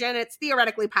conclusion. It's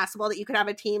theoretically possible that you could have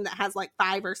a team that has like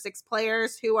 5 or 6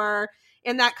 players who are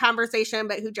in that conversation,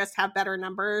 but who just have better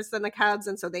numbers than the Cubs.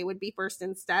 And so they would be first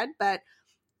instead. But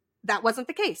that wasn't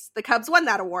the case. The Cubs won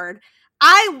that award.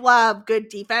 I love good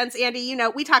defense. Andy, you know,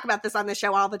 we talk about this on the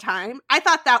show all the time. I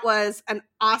thought that was an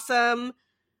awesome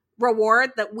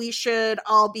reward that we should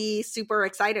all be super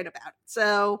excited about.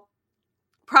 So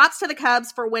props to the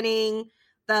Cubs for winning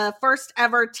the first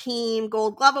ever team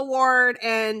Gold Glove award.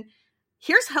 And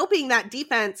here's hoping that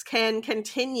defense can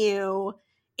continue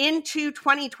into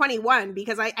 2021,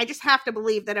 because I just have to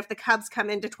believe that if the Cubs come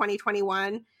into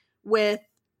 2021 with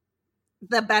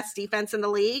the best defense in the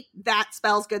league, that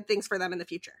spells good things for them in the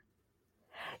future.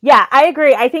 Yeah, I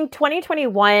agree. I think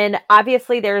 2021,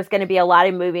 obviously, there's going to be a lot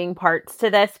of moving parts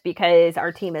to this because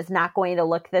our team is not going to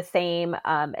look the same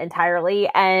entirely,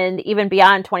 and even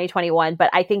beyond 2021.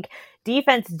 But I think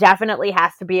defense definitely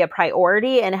has to be a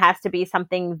priority and has to be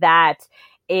something that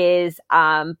is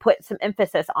put some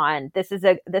emphasis on. This is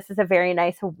a very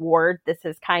nice award. This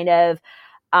is kind of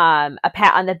a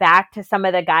pat on the back to some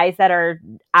of the guys that are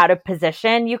out of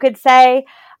position, you could say.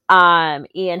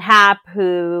 Ian Happ,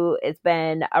 who has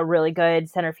been a really good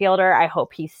center fielder. I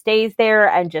hope he stays there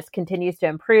and just continues to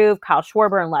improve. Kyle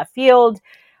Schwarber in left field.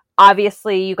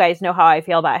 Obviously, you guys know how I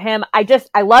feel about him.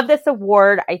 I love this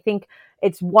award. I think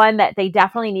it's one that they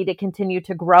definitely need to continue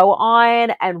to grow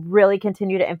on and really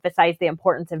continue to emphasize the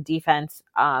importance of defense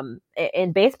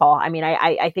in baseball. I mean,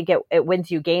 I think it wins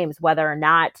you games, whether or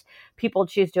not people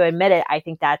choose to admit it. I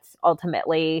think that's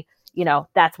ultimately,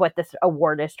 that's what this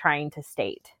award is trying to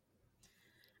state.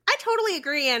 I totally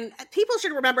agree. And people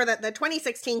should remember that the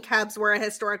 2016 Cubs were a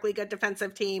historically good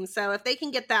defensive team. So if they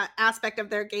can get that aspect of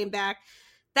their game back,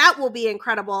 that will be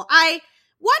incredible. I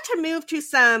want to move to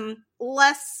some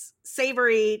less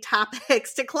savory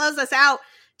topics to close us out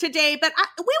today, but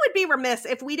we would be remiss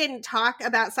if we didn't talk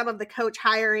about some of the coach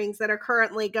hirings that are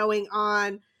currently going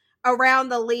on around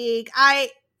the league. Andy,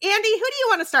 who do you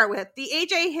want to start with? The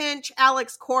AJ Hinch,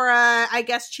 Alex Cora, I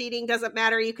guess cheating doesn't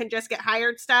matter, you can just get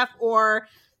hired stuff, or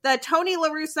the Tony La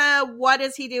Russa, what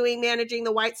is he doing managing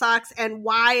the White Sox, and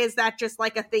why is that just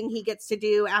like a thing he gets to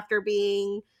do after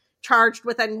being charged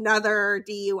with another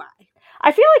DUI?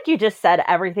 I feel like you just said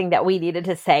everything that we needed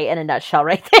to say in a nutshell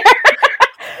right there.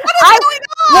 What is going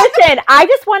on? Listen, I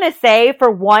just want to say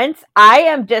for once, I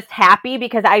am just happy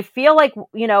because I feel like,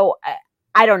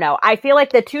 I don't know. I feel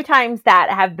like the two times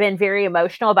that have been very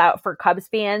emotional for Cubs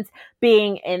fans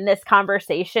being in this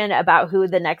conversation about who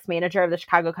the next manager of the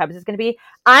Chicago Cubs is going to be,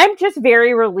 I'm just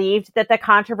very relieved that the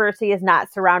controversy is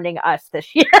not surrounding us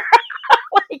this year.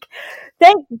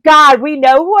 Thank God we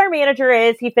know who our manager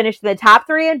is. He finished in the top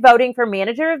 3 in voting for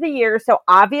manager of the year. So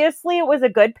obviously it was a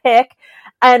good pick.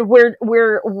 And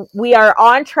we are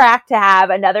on track to have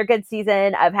another good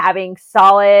season of having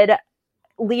solid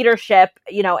leadership,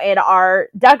 in our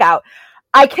dugout.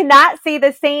 I cannot say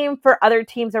the same for other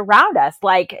teams around us.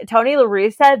 Like Tony La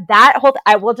Russa,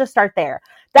 I will just start there.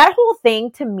 That whole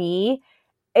thing to me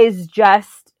is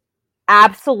just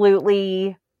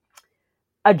absolutely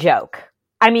a joke.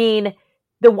 I mean,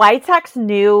 the White Sox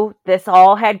knew this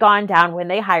all had gone down when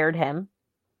they hired him.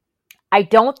 I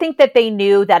don't think that they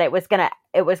knew that it was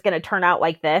gonna turn out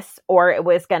like this, or it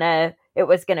was gonna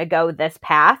go this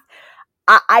path.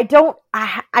 I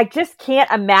just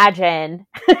can't imagine.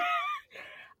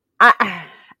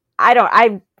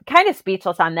 I'm kind of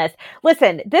speechless on this.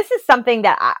 Listen, this is something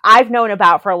that I've known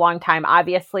about for a long time.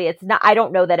 Obviously, I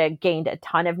don't know that it gained a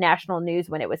ton of national news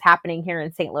when it was happening here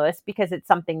in St. Louis, because it's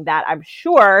something that I'm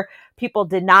sure people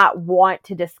did not want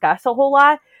to discuss a whole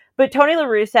lot. But Tony La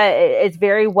Russa is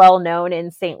very well known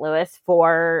in St. Louis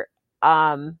for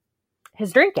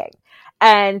his drinking.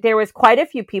 And there was quite a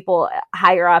few people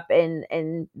higher up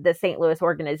in the St. Louis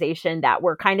organization that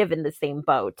were kind of in the same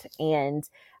boat. And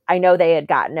I know they had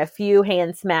gotten a few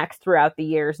hand smacks throughout the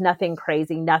years, nothing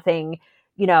crazy, nothing,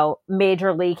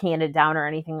 major league handed down or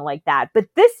anything like that. But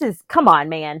this is, come on,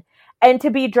 man. And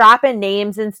to be dropping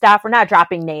names and stuff, or not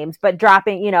dropping names, but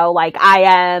dropping, like I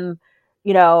am,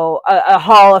 a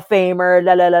Hall of Famer,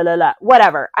 la, la, la, la, la,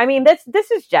 whatever. I mean, this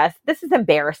is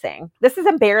embarrassing. This is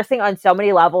embarrassing on so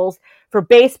many levels for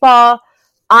baseball,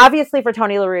 obviously for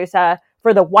Tony La Russa,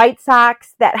 for the White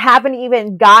Sox that haven't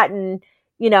even gotten,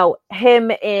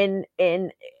 him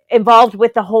involved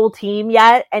with the whole team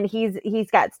yet. And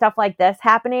he's got stuff like this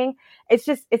happening. It's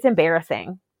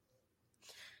embarrassing.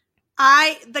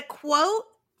 The quote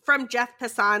from Jeff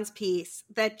Passan's piece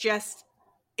that just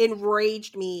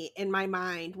enraged me in my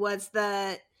mind was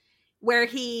where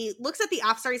he looks at the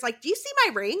officer. He's like, "Do you see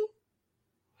my ring?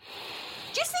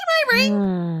 Do you see my ring?"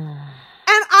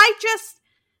 And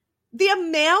the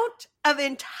amount of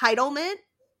entitlement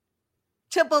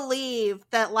to believe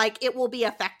that it will be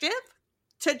effective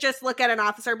to just look at an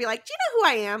officer and be like, "Do you know who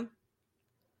I am? Do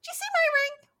you see my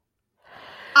ring?"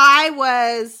 I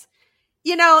was,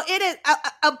 it is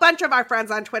a bunch of our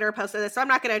friends on Twitter posted this, so I'm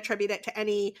not going to attribute it to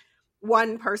any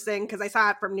one person because I saw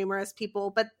it from numerous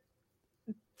people, but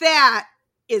that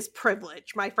is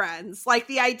privilege, my friends. Like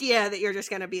the idea that you're just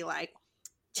going to be like,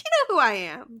 "Do you know who I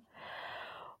am?"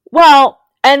 Well,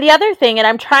 and the other thing, and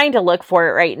I'm trying to look for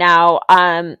it right now,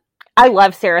 I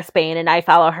love Sarah Spain and I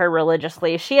follow her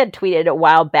religiously. She had tweeted a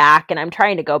while back, and I'm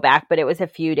trying to go back, but it was a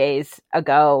few days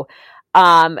ago.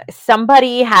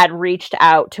 somebody had reached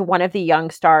out to one of the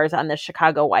young stars on the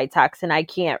Chicago White Sox, and I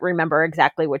can't remember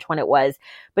exactly which one it was,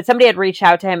 but somebody had reached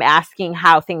out to him asking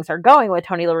how things are going with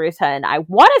Tony La Russa, and I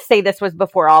want to say this was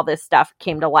before all this stuff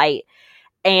came to light.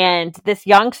 And this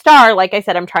young star, like I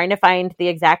said, I'm trying to find the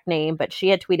exact name, but she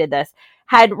had tweeted this,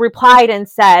 had replied and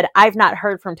said, "I've not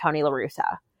heard from Tony La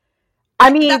Russa." I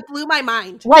mean, that blew my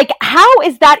mind. Like, how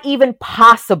is that even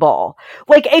possible?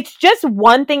 Like, it's just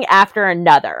one thing after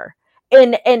another.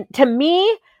 And to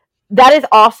me, that is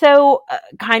also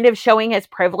kind of showing his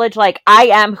privilege. Like, I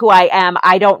am who I am.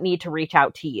 I don't need to reach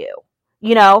out to you.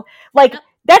 You know? Like, yep.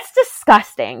 That's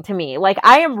disgusting to me. Like,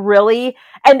 I am really,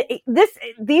 and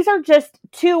these are just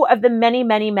two of the many,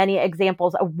 many, many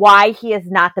examples of why he is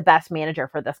not the best manager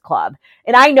for this club.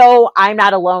 And I know I'm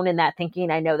not alone in that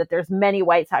thinking. I know that there's many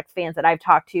White Sox fans that I've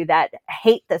talked to that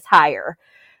hate this hire.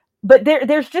 But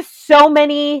there's just so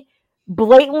many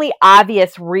blatantly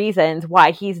obvious reasons why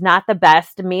he's not the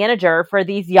best manager for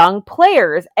these young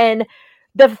players. And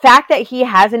the fact that he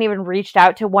hasn't even reached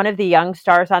out to one of the young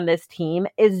stars on this team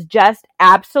is just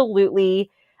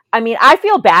absolutely, I mean, I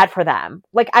feel bad for them.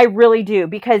 Like, I really do,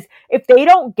 because if they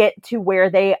don't get to where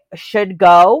they should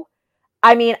go,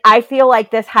 I mean, I feel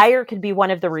like this hire could be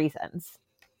one of the reasons.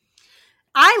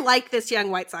 I like this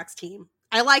young White Sox team.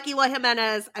 I like Eloy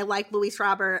Jimenez. I like Luis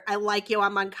Robert. I like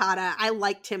Yoan Moncada. I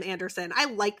like Tim Anderson. I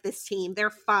like this team. They're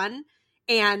fun.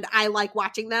 And I like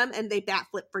watching them, and they bat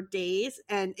flip for days,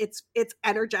 and it's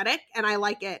energetic, and I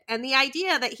like it. And the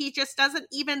idea that he just doesn't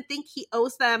even think he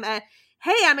owes them a,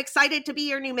 hey, I'm excited to be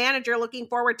your new manager, looking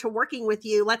forward to working with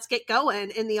you, let's get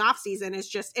going in the offseason, is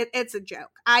just, it's a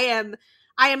joke. I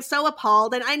am so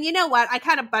appalled. And you know what? I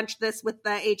kind of bunched this with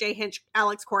the AJ Hinch,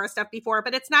 Alex Cora stuff before,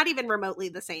 but it's not even remotely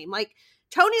the same. Like,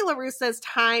 Tony La Russa's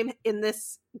time in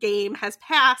this game has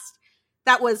passed.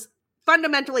 That was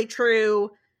fundamentally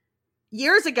true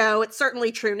years ago. It's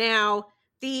certainly true now.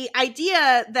 The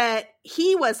idea that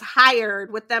he was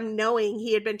hired with them knowing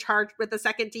he had been charged with a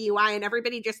second DUI, and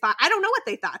everybody just thought, I don't know what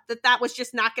they thought, that was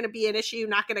just not going to be an issue,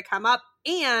 not going to come up,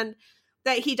 and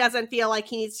that he doesn't feel like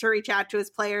he needs to reach out to his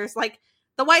players. Like,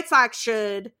 the White Sox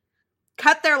should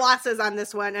cut their losses on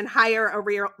this one and hire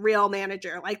a real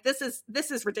manager. Like, this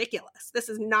is ridiculous. This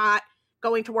is not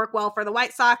going to work well for the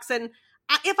White Sox. And if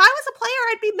I was a player,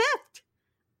 I'd be miffed.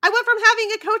 I went from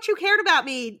having a coach who cared about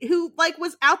me, who like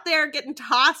was out there getting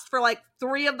tossed for like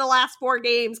 3 of the last 4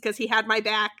 games because he had my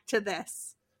back, to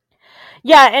this.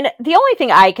 Yeah, and the only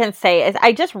thing I can say is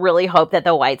I just really hope that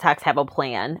the White Sox have a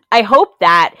plan. I hope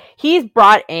that he's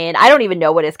brought in, I don't even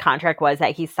know what his contract was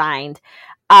that he signed.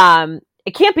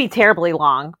 It can't be terribly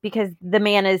long, because the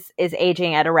man is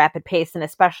aging at a rapid pace, and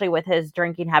especially with his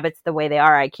drinking habits the way they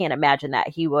are, I can't imagine that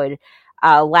he would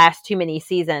last too many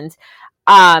seasons.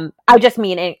 I just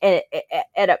mean at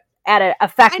an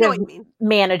effective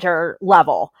manager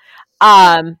level.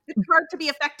 It's hard to be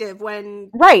effective when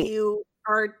you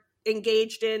are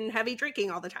engaged in heavy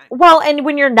drinking all the time. Well, and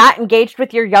when you're not engaged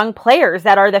with your young players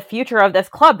that are the future of this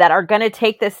club, that are going to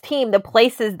take this team to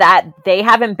places that they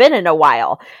haven't been in a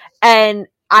while. And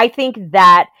I think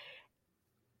that,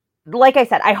 like I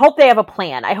said, I hope they have a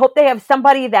plan. I hope they have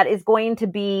somebody that is going to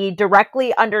be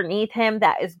directly underneath him,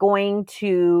 that is going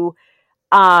to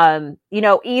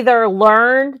either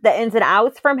learn the ins and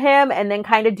outs from him and then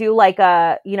kind of do like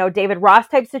a, David Ross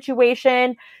type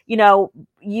situation,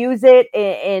 use it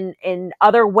in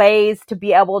other ways to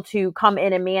be able to come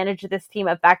in and manage this team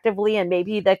effectively, and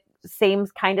maybe the same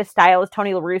kind of style as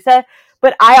Tony La Russa.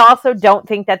 But I also don't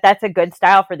think that that's a good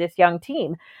style for this young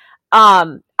team.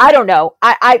 I don't know.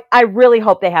 I really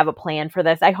hope they have a plan for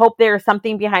this. I hope there's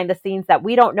something behind the scenes that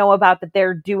we don't know about that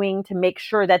they're doing to make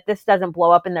sure that this doesn't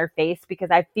blow up in their face,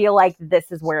 because I feel like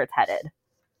this is where it's headed.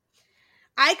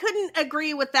 I couldn't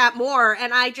agree with that more.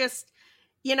 And I just,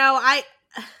 I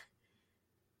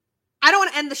don't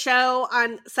want to end the show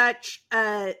on such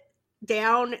a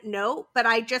down note, but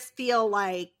I just feel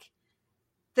like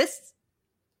this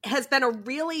has been a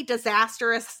really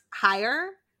disastrous hire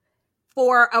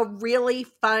for a really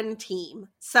fun team.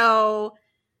 So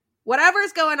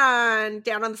whatever's going on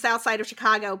down on the south side of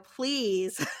Chicago,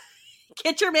 please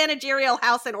get your managerial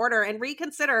house in order and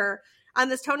reconsider on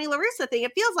this Tony La Russa thing.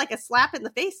 It feels like a slap in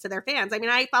the face to their fans. I mean,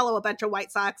 I follow a bunch of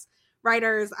White Sox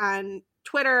writers on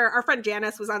Twitter. Our friend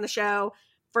Janice was on the show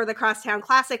for the Crosstown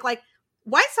Classic. Like,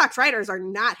 White Sox writers are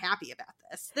not happy about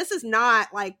this. This is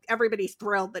not like everybody's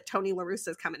thrilled that Tony La Russa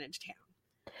is coming into town.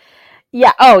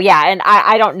 Yeah. Oh, yeah. And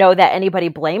I don't know that anybody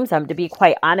blames them, to be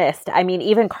quite honest. I mean,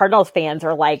 even Cardinals fans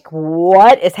are like,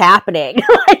 what is happening?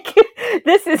 Like,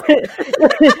 this is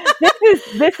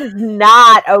this is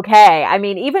not okay. I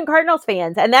mean, even Cardinals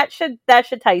fans, and that should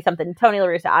tell you something. Tony La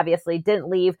Russa obviously didn't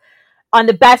leave on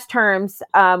the best terms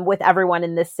with everyone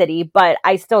in this city, but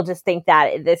I still just think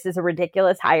that this is a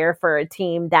ridiculous hire for a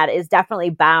team that is definitely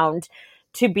bound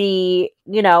to be,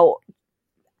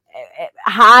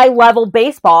 high level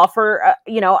baseball for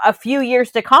a few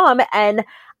years to come. And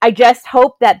I just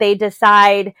hope that they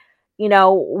decide,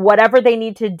 whatever they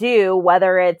need to do,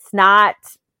 whether it's not,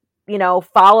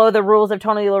 follow the rules of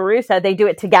Tony La Russa, they do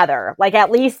it together. Like, at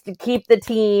least keep the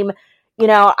team,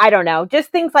 I don't know, just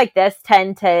things like this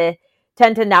tend to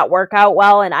not work out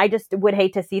well. And I just would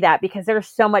hate to see that, because there's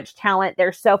so much talent.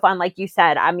 They're so fun. Like you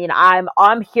said, I mean,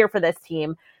 I'm here for this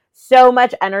team. So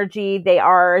much energy. They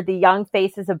are the young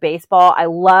faces of baseball. I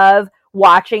love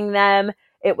watching them.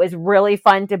 It was really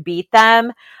fun to beat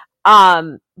them.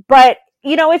 But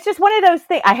it's just one of those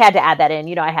things. I had to add that in.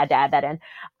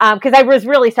 Because I was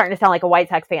really starting to sound like a White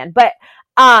Sox fan. But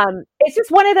it's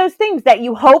just one of those things that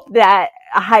you hope that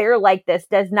a hire like this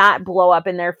does not blow up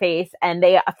in their face and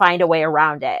they find a way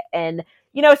around it. And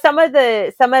some of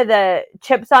the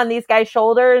chips on these guys'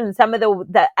 shoulders and some of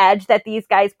the edge that these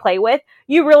guys play with,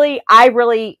 I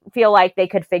really feel like they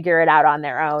could figure it out on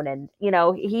their own. And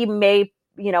he may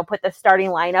put the starting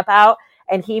lineup out,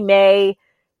 and he may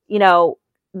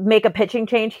make a pitching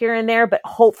change here and there, but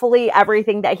hopefully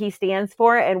everything that he stands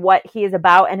for and what he is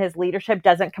about and his leadership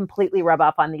doesn't completely rub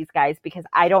off on these guys, because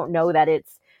I don't know that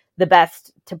it's the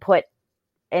best to put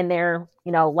in their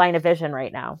line of vision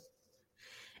right now.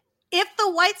 If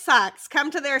the White Sox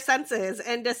come to their senses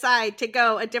and decide to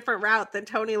go a different route than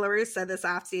Tony La Russa this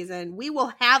offseason, we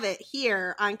will have it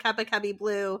here on Cup of Cubby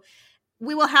Blue.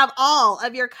 We will have all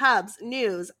of your Cubs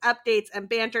news, updates, and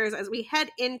banters as we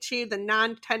head into the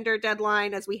non-tender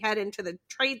deadline, as we head into the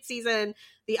trade season,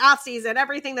 the offseason,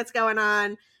 everything that's going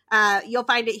on. You'll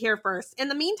find it here first. In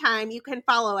the meantime, you can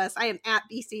follow us. I am at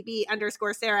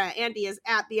BCB_Sarah. Andy is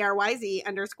at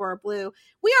BRYZ_Blue.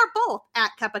 We are both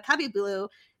at Cup of Cubby Blue.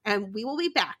 And we will be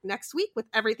back next week with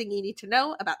everything you need to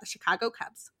know about the Chicago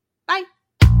Cubs. Bye.